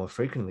more and more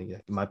frequently,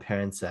 like my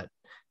parents at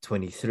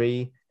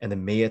 23 and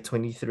then me at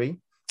 23?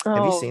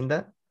 Have you Oh, seen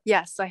that?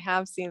 yes, I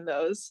have seen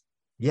those.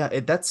 Yeah,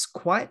 that's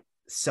quite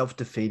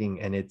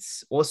self-defeating, and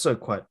it's also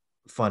quite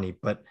funny,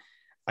 but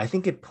I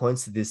think it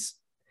points to this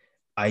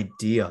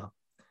idea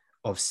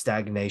of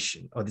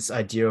stagnation, or this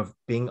idea of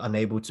being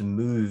unable to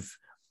move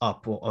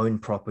up or own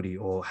property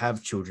or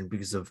have children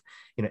because of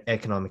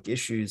economic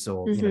issues,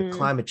 or Mm-hmm.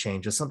 climate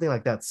change or something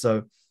like that.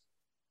 So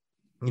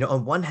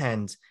on one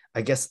hand,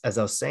 I guess, as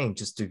I was saying,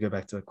 just to go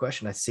back to the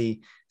question, I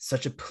see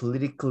such a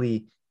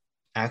politically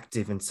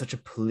active and such a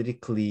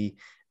politically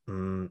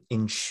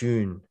in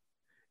tune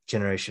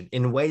generation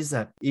in ways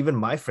that even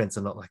my friends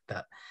are not like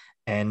that.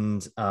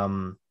 And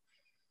um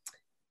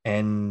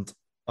and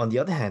on the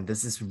other hand,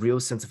 there's this real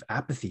sense of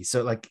apathy.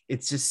 So like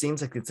it just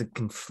seems like it's a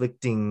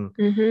conflicting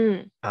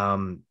Mm-hmm.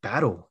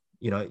 battle.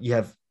 You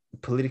have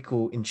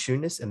political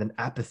intuneness and then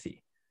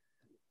apathy.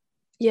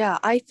 Yeah,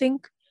 I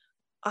think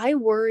I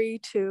worry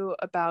too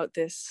about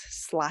this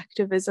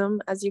slacktivism,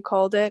 as you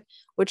called it,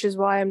 which is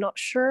why I'm not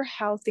sure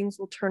how things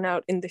will turn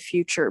out in the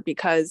future,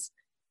 because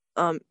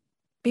um,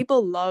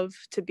 people love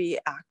to be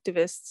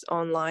activists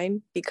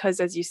online because,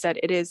 as you said,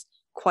 it is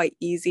quite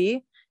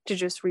easy to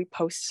just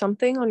repost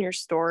something on your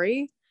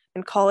story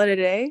and call it a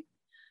day.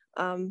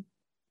 Um,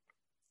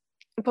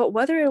 but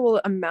whether it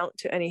will amount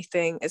to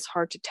anything is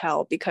hard to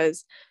tell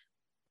because,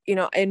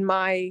 in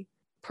my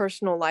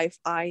personal life,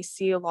 I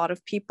see a lot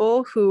of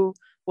people who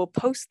will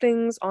post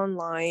things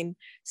online,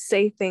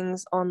 say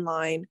things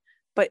online,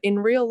 but in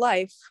real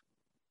life,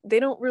 they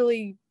don't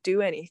really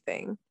do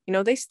anything.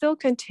 They still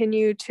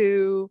continue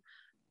to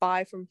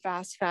buy from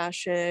fast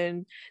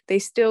fashion. They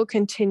still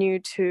continue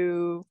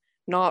to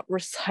not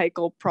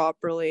recycle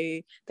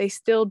properly. They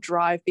still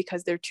drive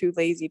because they're too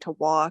lazy to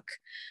walk.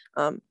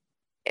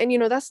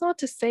 And that's not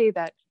to say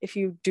that if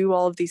you do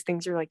all of these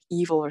things you're like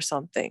evil or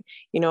something.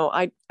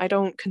 I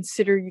don't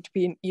consider you to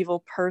be an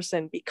evil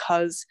person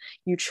because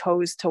you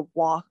chose to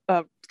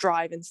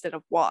drive instead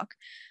of walk.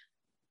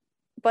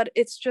 But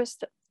it's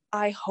just,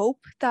 I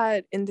hope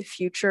that in the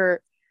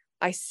future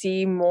I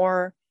see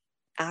more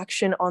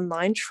action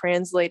online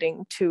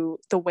translating to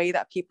the way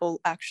that people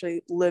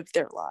actually live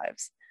their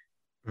lives.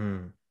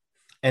 Mm.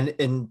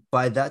 And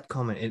by that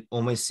comment, it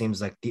almost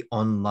seems like the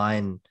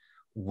online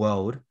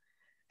world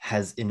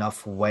has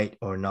enough weight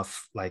or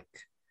enough like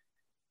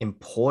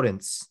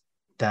importance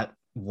that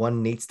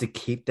one needs to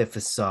keep their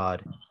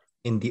facade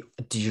in the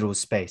digital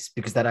space,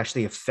 because that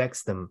actually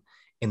affects them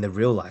in the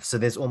real life. So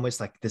there's almost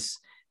like this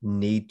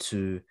need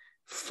to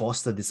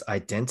foster this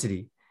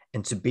identity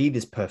and to be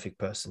this perfect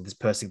person, this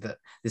person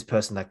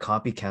that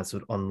can't be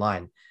cancelled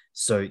online,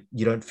 so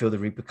you don't feel the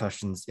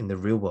repercussions in the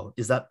real world.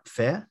 Is that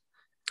fair?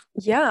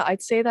 Yeah,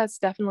 I'd say that's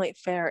definitely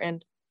fair.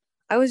 And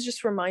I was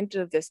just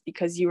reminded of this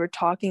because you were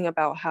talking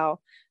about how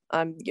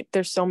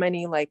there's so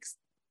many like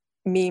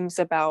memes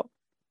about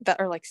that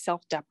are like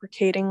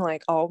self-deprecating,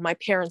 like, oh, my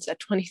parents at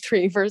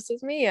 23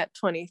 versus me at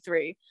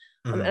 23.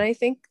 And Mhm. I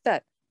think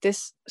that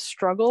this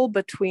struggle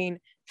between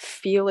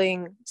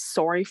feeling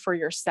sorry for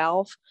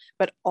yourself,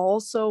 but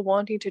also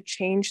wanting to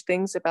change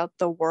things about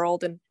the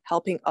world and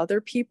helping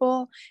other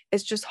people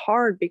is just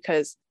hard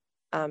because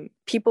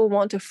people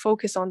want to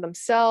focus on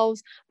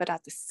themselves, but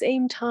at the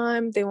same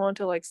time, they want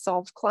to like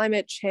solve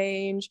climate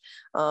change.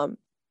 Um,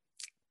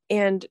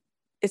 and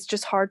it's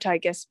just hard to, I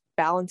guess,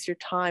 balance your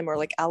time or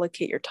like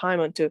allocate your time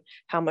onto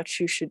how much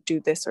you should do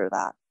this or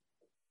that.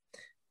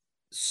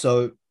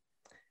 So,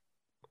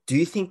 do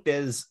you think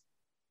there's,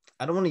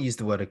 I don't want to use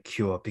the word a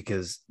cure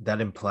because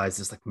that implies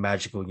this like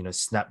magical,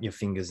 snap your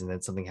fingers and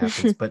then something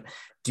happens. But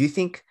do you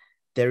think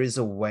there is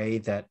a way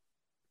that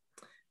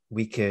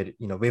we could,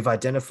 we've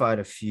identified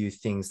a few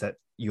things that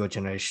your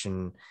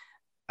generation,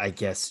 I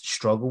guess,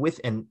 struggle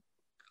with? And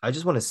I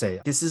just want to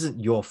say this isn't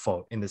your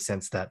fault in the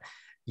sense that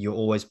you're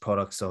always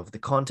products of the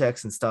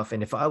context and stuff.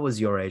 And if I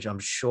was your age, I'm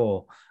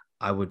sure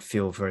I would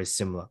feel very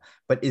similar.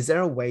 But is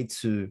there a way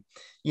to,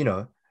 you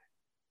know,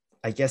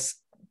 I guess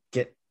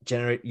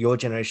generate your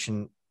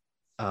generation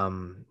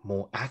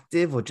more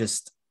active, or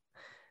just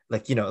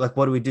like, like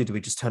what do we do? Do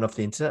we just turn off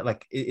the internet?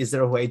 Like, is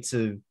there a way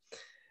to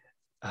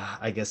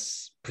I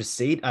guess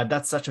proceed?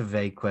 That's such a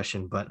vague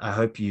question, but I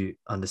hope you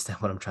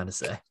understand what I'm trying to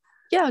say.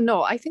 Yeah,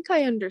 no, I think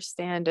I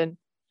understand. And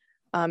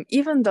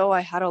even though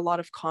I had a lot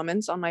of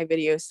comments on my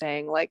video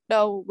saying like,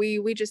 no,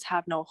 we just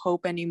have no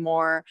hope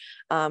anymore.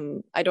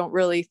 I don't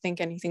really think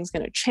anything's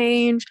going to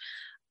change.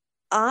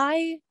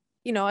 I,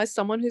 as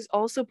someone who's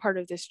also part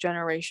of this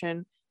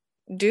generation,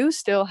 do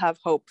still have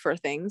hope for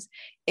things.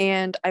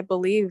 And I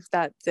believe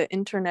that the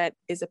internet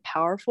is a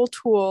powerful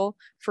tool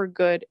for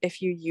good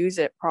if you use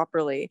it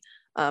properly.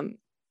 Um,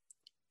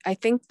 I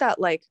think that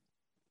like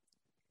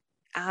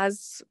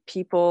as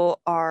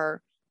people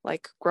are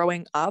like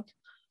growing up,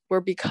 we're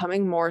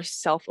becoming more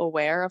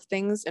self-aware of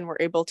things and we're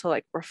able to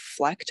like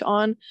reflect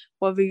on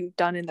what we've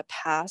done in the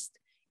past.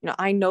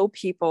 I know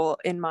people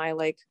in my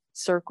like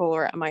circle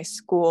or at my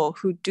school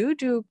who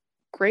do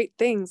great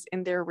things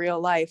in their real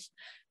life.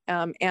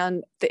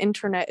 And the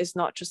internet is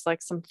not just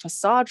like some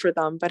facade for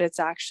them, but it's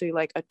actually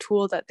like a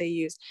tool that they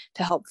use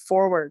to help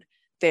forward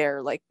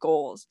their like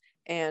goals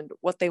and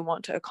what they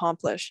want to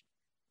accomplish.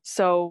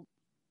 So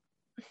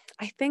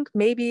I think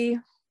maybe,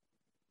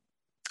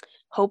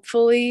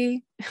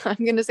 hopefully, I'm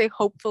going to say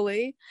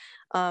hopefully,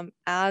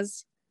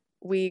 as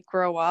we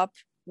grow up,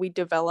 we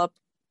develop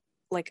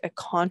like a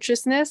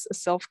consciousness, a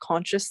self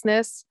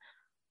consciousness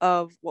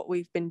of what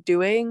we've been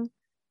doing.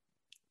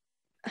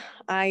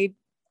 I,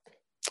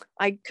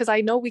 because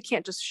I know we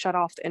can't just shut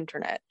off the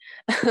internet.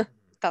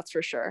 That's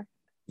for sure.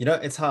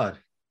 It's hard.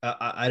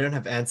 I don't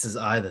have answers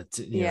either,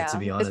 to Yeah,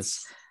 be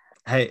honest. it's.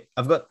 Hey,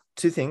 I've got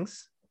two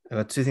things. I've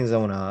got two things I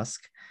want to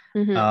ask.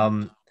 Mhm.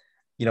 Um,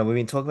 we've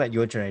been talking about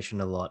your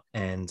generation a lot,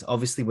 and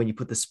obviously, when you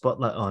put the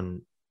spotlight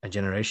on a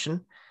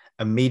generation,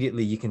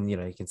 immediately you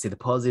can see the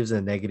positives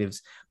and the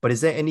negatives. But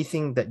is there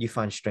anything that you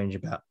find strange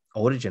about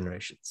older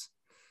generations,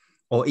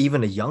 or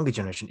even a younger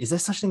generation? Is there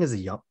such thing as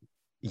a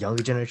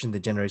younger generation, the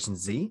Generation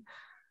Z?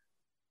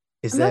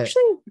 Is I'm there?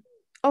 actually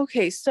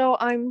okay. So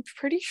I'm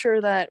pretty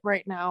sure that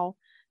right now,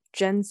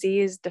 Gen Z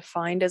is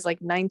defined as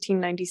like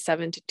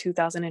 1997 to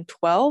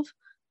 2012.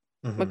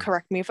 But Mhm,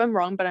 correct me if I'm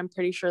wrong, but I'm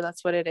pretty sure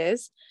that's what it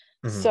is.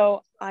 mhm.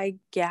 So I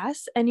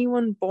guess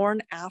anyone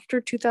born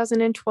after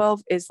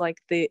 2012 is like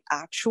the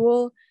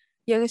actual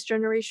youngest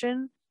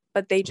generation,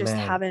 but they just Man,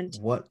 haven't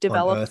what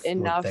on developed earth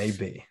would they enough.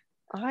 be?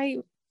 I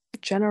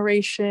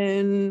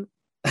generation.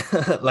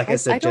 Like I I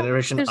said, don't.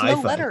 Generation There's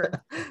no iPhone. letter.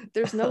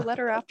 There's no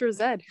letter after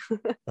Z.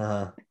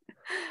 uh,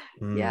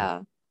 mm,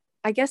 Yeah,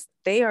 I guess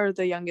they are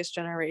the youngest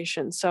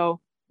generation.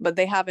 So, but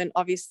they haven't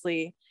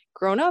obviously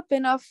grown up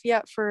enough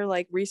yet for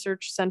like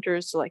research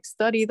centers to like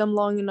study them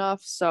long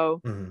enough.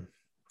 So mm.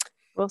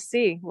 we'll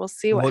see. We'll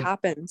see what What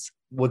happens.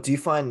 what do you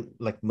find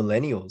like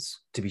millennials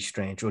to be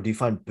strange, or do you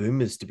find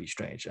boomers to be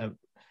strange?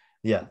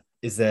 Yeah,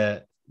 is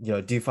there,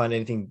 do you find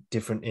anything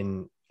different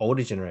in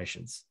older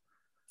generations?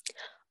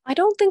 I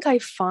don't think I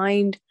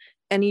find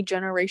any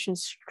generation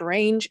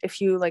strange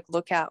if you like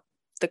look at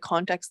the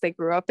context they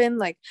grew up in.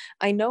 Like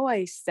I know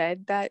I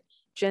said that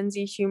Gen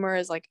Z humor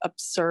is like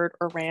absurd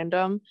or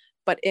random,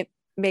 but it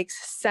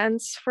makes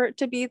sense for it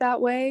to be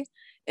that way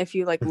if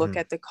you like look Mhm,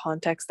 at the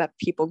context that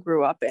people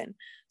grew up in.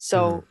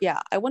 mhm. So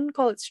yeah, I wouldn't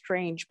call it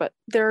strange, but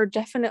there are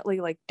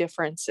definitely like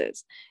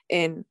differences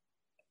in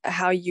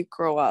how you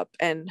grow up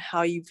and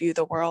how you view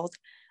the world.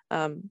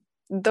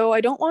 Though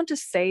I don't want to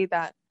say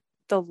that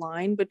the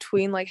line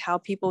between like how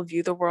people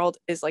view the world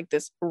is like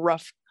this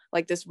rough,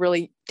 like this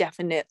really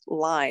definite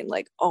line,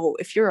 like, oh,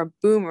 if you're a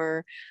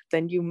boomer,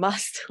 then you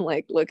must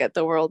like look at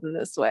the world in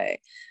this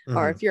way.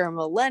 Or Mhm, if you're a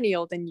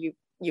millennial, then you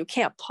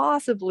can't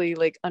possibly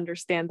like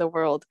understand the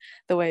world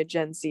the way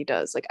Gen Z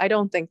does. Like I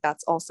don't think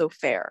that's also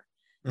fair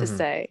to mhm,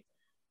 say.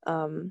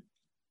 Um,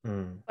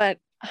 mhm, but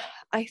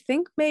I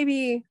think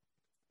maybe,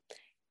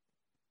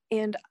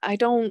 and I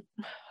don't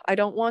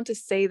want to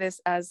say this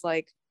as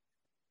like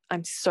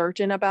I'm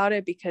certain about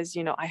it because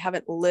I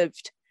haven't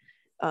lived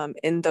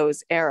in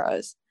those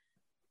eras.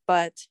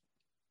 But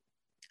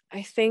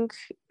I think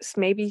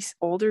maybe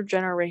older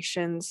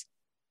generations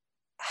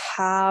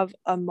have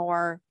a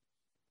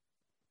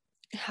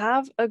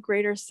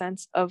greater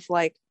sense of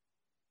like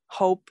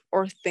hope,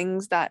 or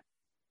things that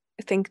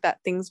think that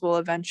things will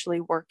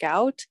eventually work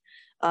out,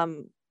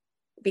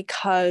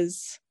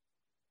 because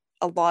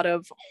a lot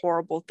of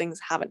horrible things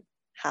haven't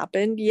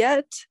happened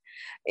yet.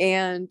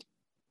 And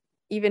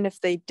even if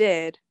they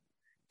did,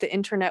 the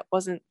internet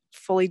wasn't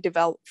fully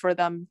developed for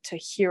them to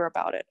hear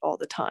about it all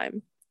the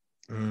time.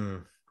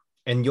 Mm.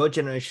 And your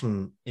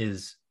generation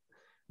is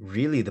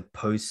really the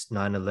post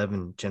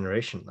 9/11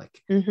 generation.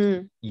 Like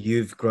Mm-hmm.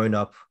 you've grown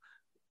up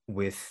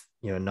with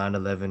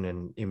 9/11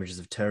 and images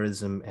of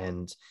terrorism,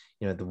 and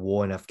the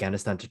war in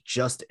Afghanistan to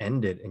just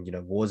ended,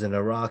 and wars in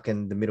Iraq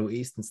and the Middle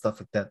East and stuff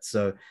like that.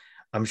 So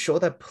I'm sure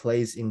that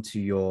plays into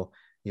your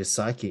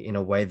psyche in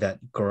a way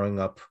that growing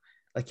up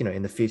like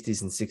in the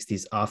 50s and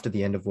 60s after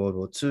the end of World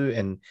War II,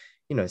 and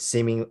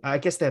seeming, I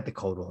guess they had the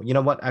Cold War. You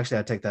know what, actually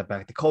I take that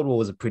back, the Cold War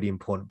was a pretty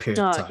important period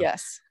of time.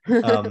 Yes.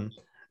 um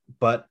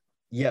but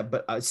yeah,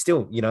 but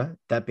still,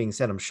 that being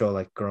said, I'm sure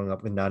like growing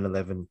up with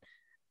 9/11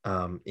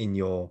 in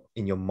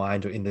your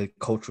mind or in the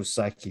cultural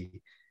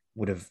psyche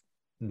would have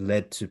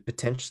led to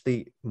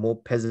potentially more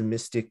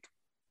pessimistic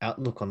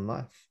outlook on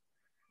life.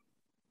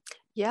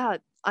 Yeah,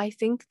 I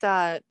think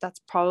that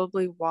that's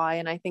probably why.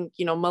 And I think,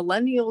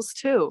 millennials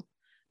too.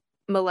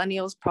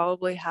 Millennials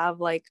probably have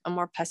like a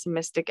more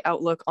pessimistic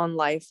outlook on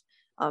life,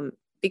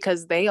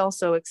 because they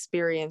also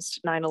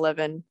experienced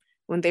 9/11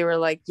 when they were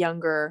like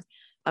younger,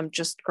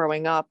 just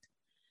growing up.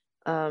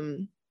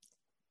 Um,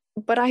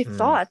 but I Mm.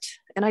 thought,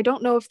 and I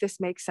don't know if this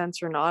makes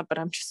sense or not, but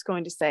I'm just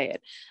going to say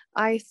it.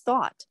 I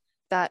thought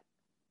that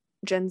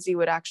Gen Z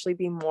would actually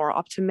be more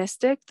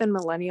optimistic than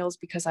millennials,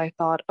 because I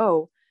thought,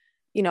 oh,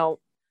 you know,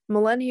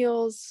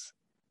 millennials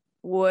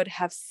would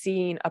have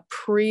seen a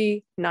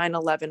pre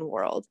 9/11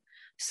 world.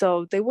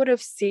 So they would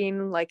have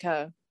seen like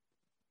I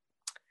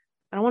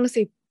don't want to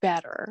say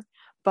better,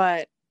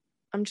 but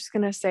I'm just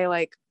going to say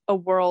like a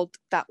world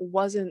that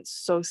wasn't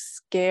so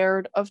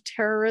scared of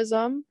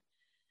terrorism.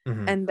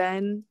 Mm-hmm. And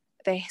then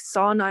they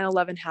saw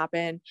 9/11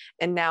 happen.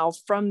 And now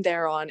from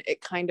there on,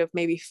 it kind of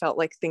maybe felt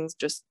like things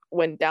just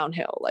went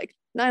downhill, like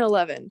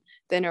 9/11,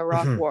 then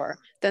Iraq Mm-hmm. war,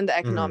 then the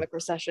Mm-hmm. economic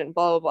recession,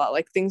 blah, blah, blah.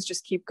 Like things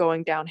just keep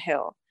going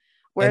downhill.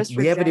 And Whereas for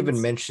we haven't Gen even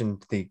Z,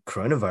 mentioned the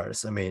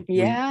coronavirus. I mean,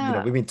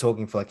 yeah, we've been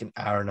talking for like an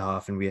hour and a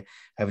half, and we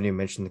haven't even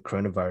mentioned the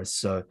coronavirus.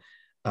 So,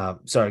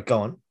 sorry,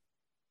 go on.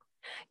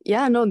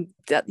 yeah, no,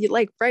 that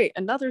like, right.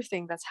 Another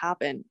thing that's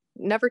happened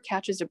never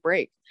catches a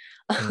break.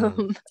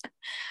 Mm.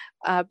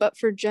 Um, but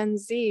for Gen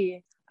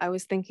Z, I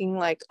was thinking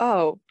like,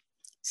 oh,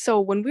 so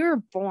when we were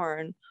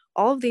born,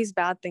 all of these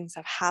bad things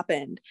have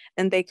happened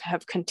and they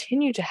have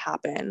continued to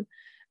happen.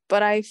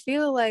 But I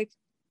feel like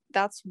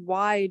that's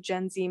why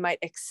Gen Z might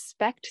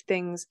expect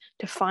things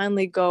to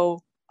finally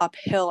go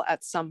uphill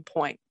at some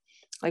point.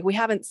 Like we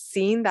haven't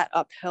seen that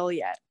uphill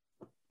yet.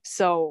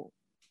 So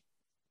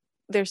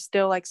there's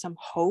still like some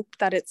hope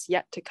that it's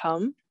yet to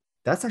come.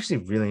 That's actually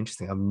really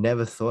interesting. I've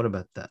never thought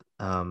about that.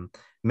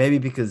 Maybe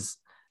because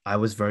I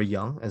was very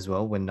young as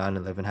well when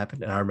 9/11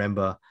 happened, and I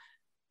remember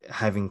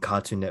having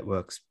Cartoon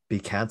Networks be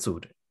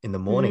cancelled in the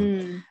morning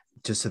Mm.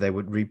 just so they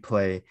would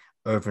replay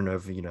over and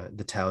over,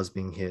 the towers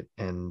being hit,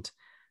 and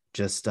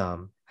just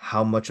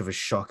how much of a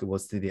shock it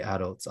was to the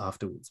adults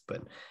afterwards.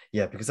 But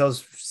yeah, because I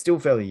was still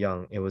fairly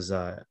young,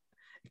 it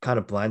kind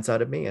of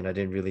blindsided me, and I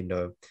didn't really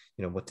know,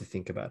 what to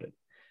think about it.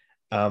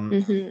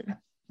 Mm-hmm.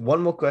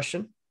 One more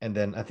question, and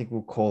then I think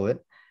we'll call it.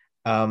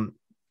 Um,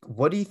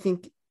 what do you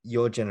think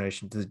your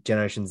generation, the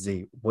Generation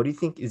Z, what do you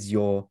think is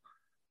your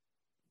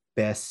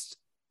best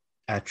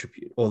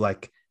attribute, or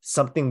like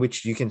something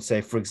which you can say,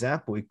 for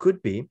example, it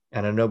could be,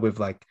 and I know we've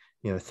like,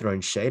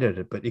 thrown shade at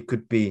it, but it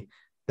could be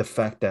the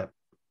fact that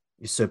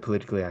you're so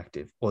politically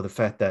active, or the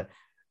fact that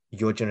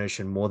your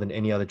generation, more than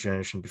any other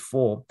generation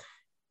before,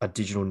 are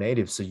digital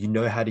natives, so you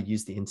know how to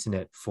use the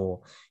internet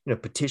for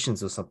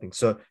petitions or something.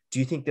 So do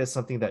you think there's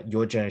something that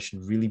your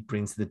generation really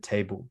brings to the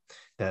table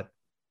that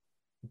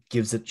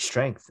gives it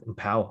strength and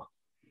power?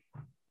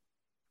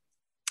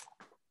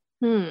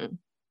 Hmm.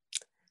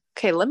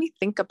 Okay, let me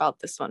think about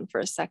this one for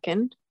a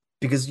second.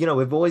 Because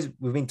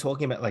we've been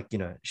talking about like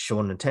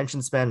short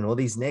attention span and all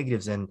these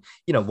negatives, and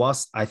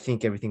whilst I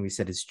think everything we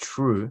said is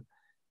true,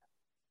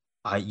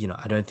 I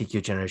don't think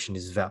your generation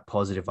is that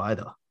positive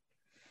either.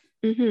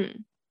 Mm-hmm.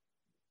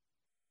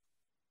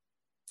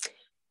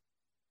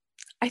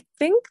 I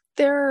think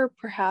there are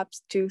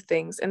perhaps two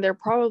things, and they're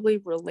probably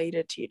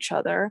related to each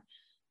other.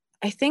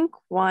 I think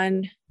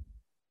one,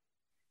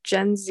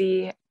 Gen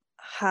Z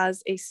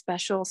has a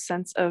special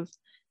sense of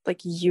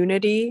like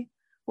unity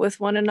with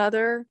one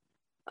another.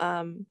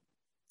 Um,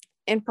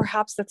 and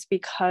perhaps that's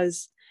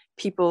because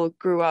people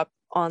grew up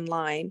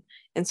online.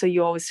 And so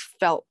you always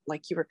felt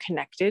like you were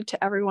connected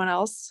to everyone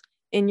else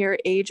in your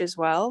age as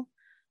well.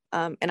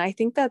 And I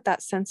think that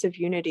that sense of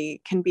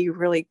unity can be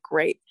really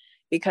great,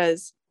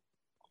 because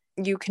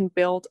you can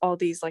build all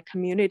these like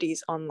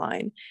communities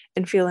online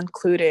and feel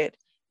included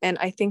And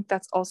I think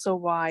that's also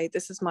why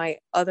this is my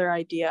other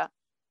idea.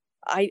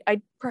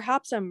 I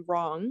perhaps I'm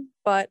wrong,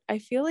 but I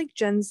feel like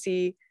Gen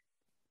Z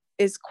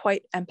is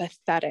quite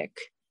empathetic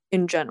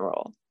in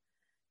general,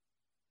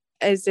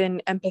 as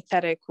in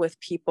empathetic with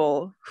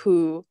people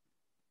who,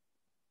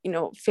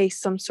 face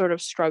some sort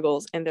of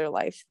struggles in their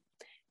life.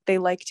 They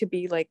like to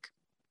be like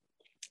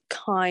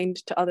kind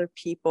to other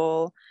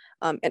people.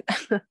 And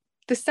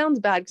this sounds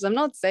bad because I'm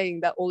not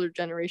saying that older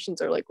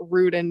generations are like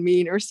rude and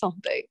mean or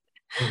something,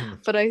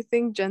 Mhm. but I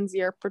think Gen Z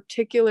are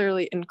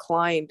particularly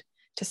inclined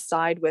to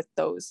side with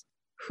those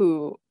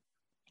who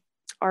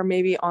are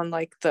maybe on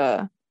like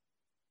uh,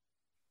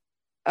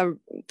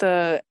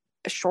 the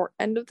short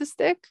end of the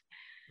stick.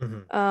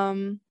 Mhm.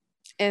 Um,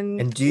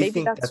 and And do you maybe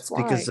think that's that's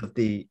because why. of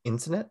the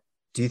internet?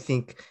 Do you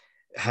think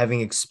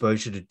having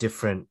exposure to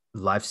different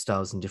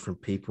lifestyles and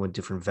different people and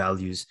different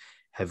values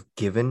have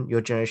given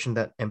your generation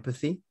that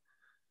empathy?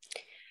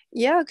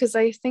 Yeah, because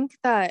I think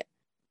that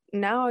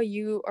now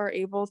you are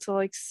able to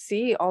like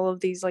see all of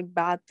these like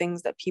bad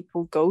things that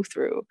people go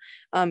through.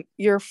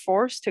 You're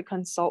forced to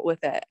consult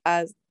with it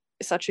as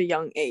such a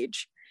young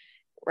age,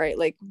 right?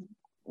 Like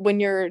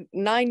when you're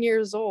 9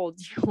 years old,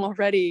 you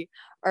already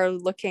are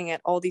looking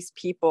at all these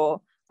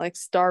people like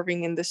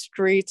starving in the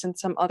streets in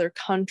some other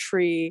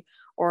country,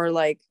 or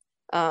like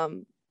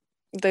um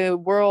the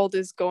world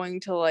is going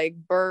to like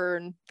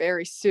burn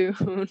very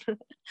soon.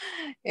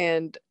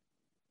 And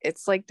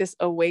it's like this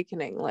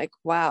awakening, like,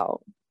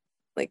 wow,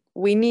 like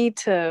we need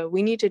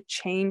to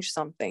change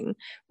something.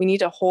 We need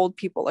to hold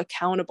people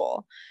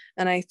accountable.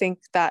 And I think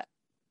that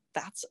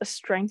that's a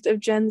strength of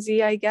Gen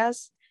Z, I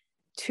guess,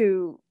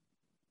 to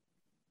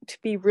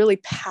be really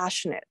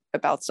passionate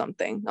about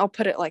something. I'll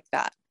put it like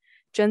that.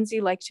 Gen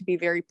Z like to be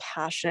very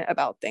passionate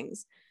about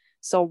things.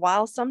 So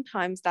while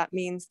sometimes that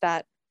means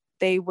that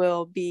they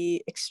will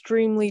be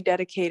extremely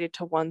dedicated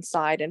to one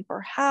side and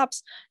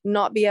perhaps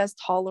not be as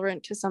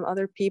tolerant to some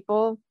other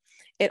people,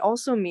 it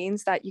also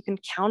means that you can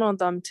count on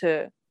them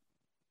to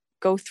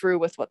go through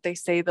with what they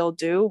say they'll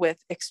do with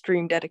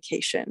extreme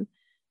dedication.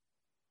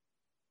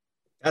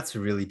 That's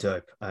really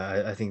dope.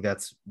 I think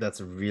that's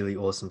a really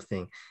awesome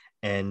thing.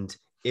 And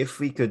if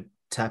we could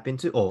tap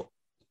into, or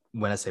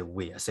when I say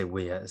we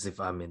as if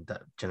I'm in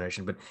that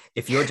generation, but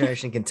if your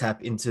generation can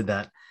tap into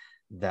that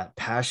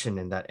passion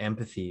and that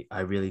empathy,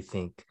 I really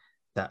think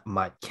that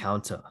might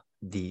counter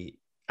the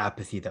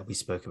apathy that we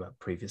spoke about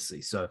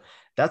previously. So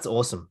that's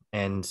awesome.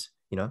 And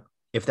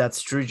if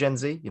that's true, Gen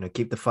Z,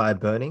 keep the fire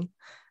burning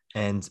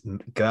and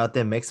go out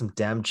there and make some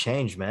damn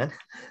change, man.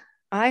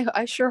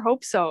 I sure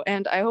hope so.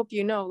 And I hope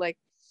like,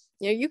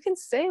 you can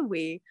say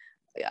we.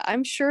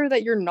 I'm sure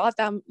that you're not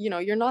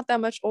that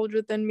much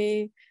older than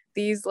me.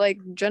 These like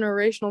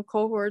generational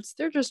cohorts,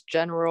 they're just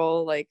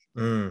general, like,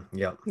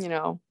 Yeah. you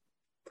know,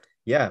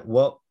 Yeah.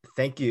 Well,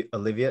 thank you,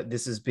 Olivia.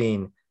 This has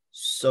been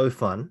so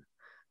fun,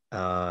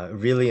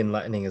 really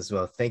enlightening as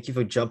well. Thank you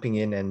for jumping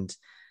in and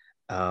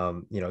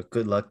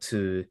good luck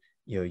to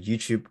your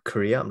YouTube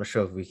career. I'm not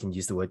sure if we can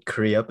use the word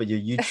career, but your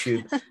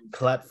YouTube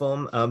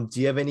platform.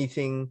 Do you have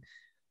anything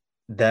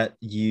that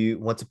you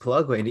want to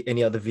plug, or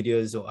any other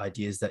videos or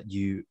ideas that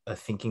you are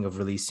thinking of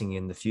releasing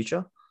in the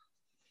future?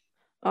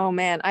 oh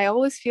man, I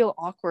always feel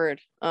awkward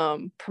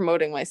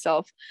promoting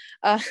myself.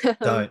 Um,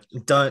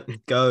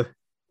 Don't go.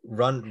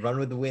 Run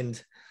with the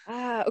wind.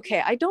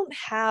 okay, I don't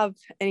have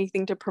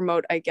anything to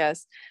promote, I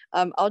guess.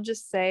 I'll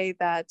just say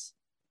that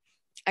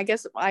I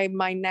guess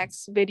my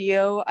next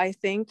video, I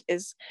think,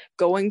 is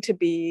going to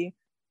be,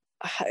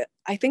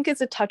 I think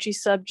it's a touchy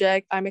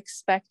subject. I'm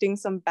expecting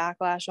some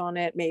backlash on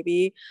it,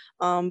 maybe.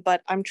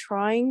 But I'm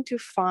trying to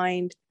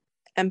find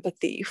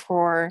empathy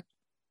for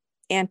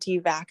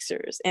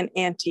anti-vaxxers and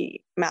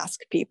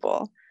anti-mask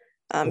people.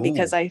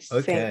 Because Oh, I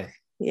think, okay.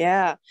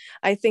 yeah,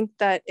 I think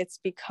that it's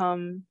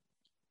become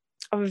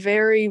a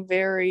very,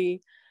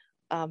 very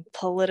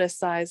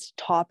politicized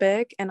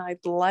topic. And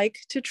I'd like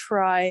to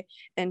try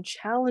and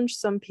challenge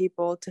some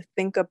people to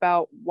think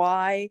about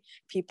why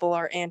people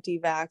are anti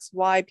vax,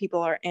 why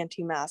people are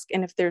anti mask,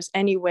 and if there's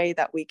any way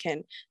that we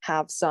can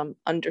have some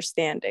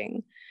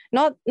understanding.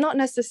 Not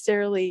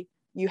necessarily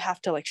you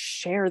have to like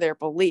share their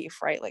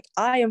belief, right? Like,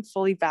 I am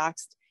fully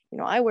vaxxed,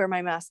 I wear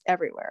my mask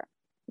everywhere.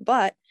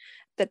 But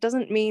that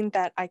doesn't mean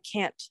that I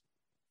can't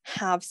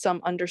have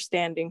some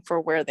understanding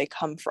for where they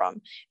come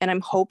from. And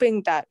I'm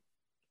hoping that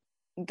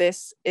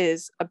this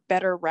is a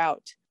better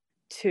route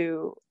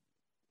to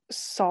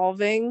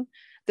solving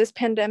this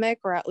pandemic,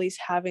 or at least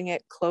having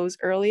it close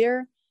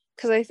earlier.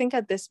 Because I think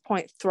at this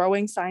point,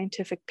 throwing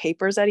scientific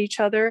papers at each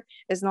other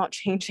is not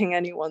changing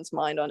anyone's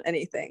mind on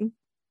anything.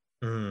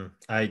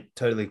 I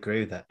totally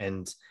agree with that.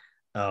 And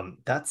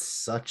that's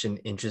such an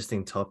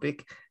interesting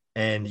topic,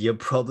 and you're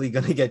probably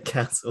going to get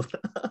canceled.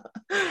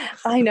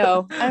 I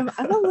know. I'm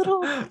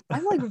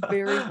like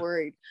very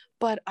worried.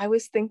 But I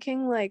was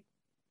thinking like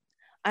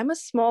I'm a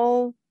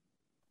small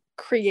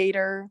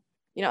creator.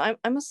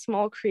 I'm a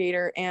small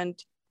creator, and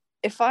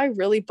if I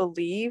really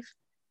believe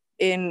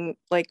in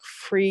like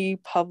free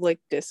public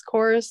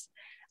discourse,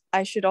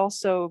 I should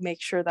also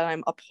make sure that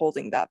I'm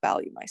upholding that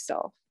value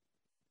myself.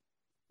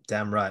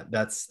 Damn right.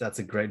 That's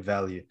a great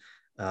value.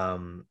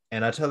 And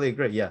I totally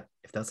agree. Yeah,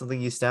 if that's something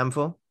you stand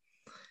for,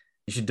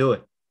 you should do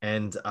it.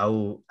 And I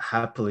will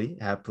happily,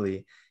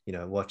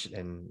 watch it,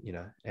 and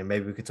and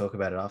maybe we could talk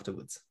about it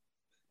afterwards.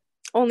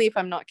 Only if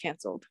I'm not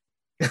canceled.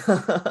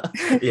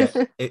 Yeah,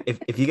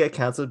 if you get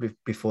cancelled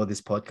before this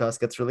podcast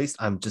gets released,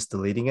 I'm just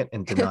deleting it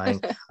and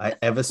denying I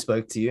ever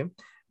spoke to you,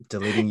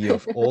 deleting you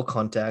of all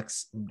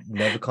contacts,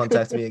 never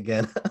contact me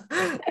again.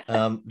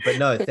 But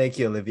no, thank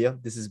you, Olivia.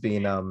 This has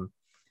been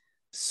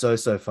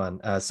so fun.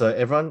 So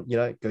everyone,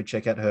 go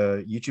check out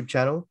her YouTube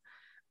channel.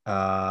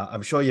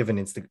 I'm sure you have an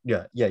Insta.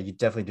 Yeah, you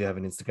definitely do have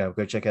an Instagram.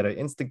 Go check out her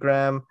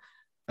Instagram.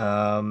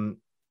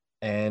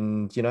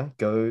 And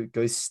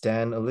go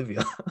stan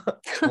Olivia.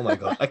 Oh my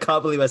god, I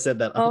can't believe I said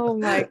that. Oh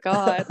my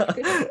god.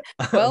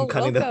 I'm Well,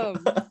 cutting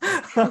welcome.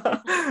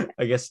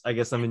 I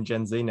guess I'm in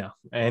Gen Z now.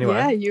 Anyway,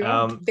 Yeah, you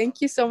are.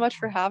 Thank you so much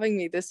for having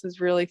me. This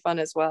was really fun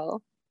as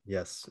well.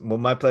 yes, well,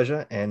 my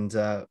pleasure, and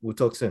we'll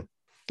talk soon.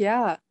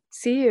 Yeah.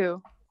 See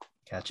you.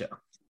 Catch ya.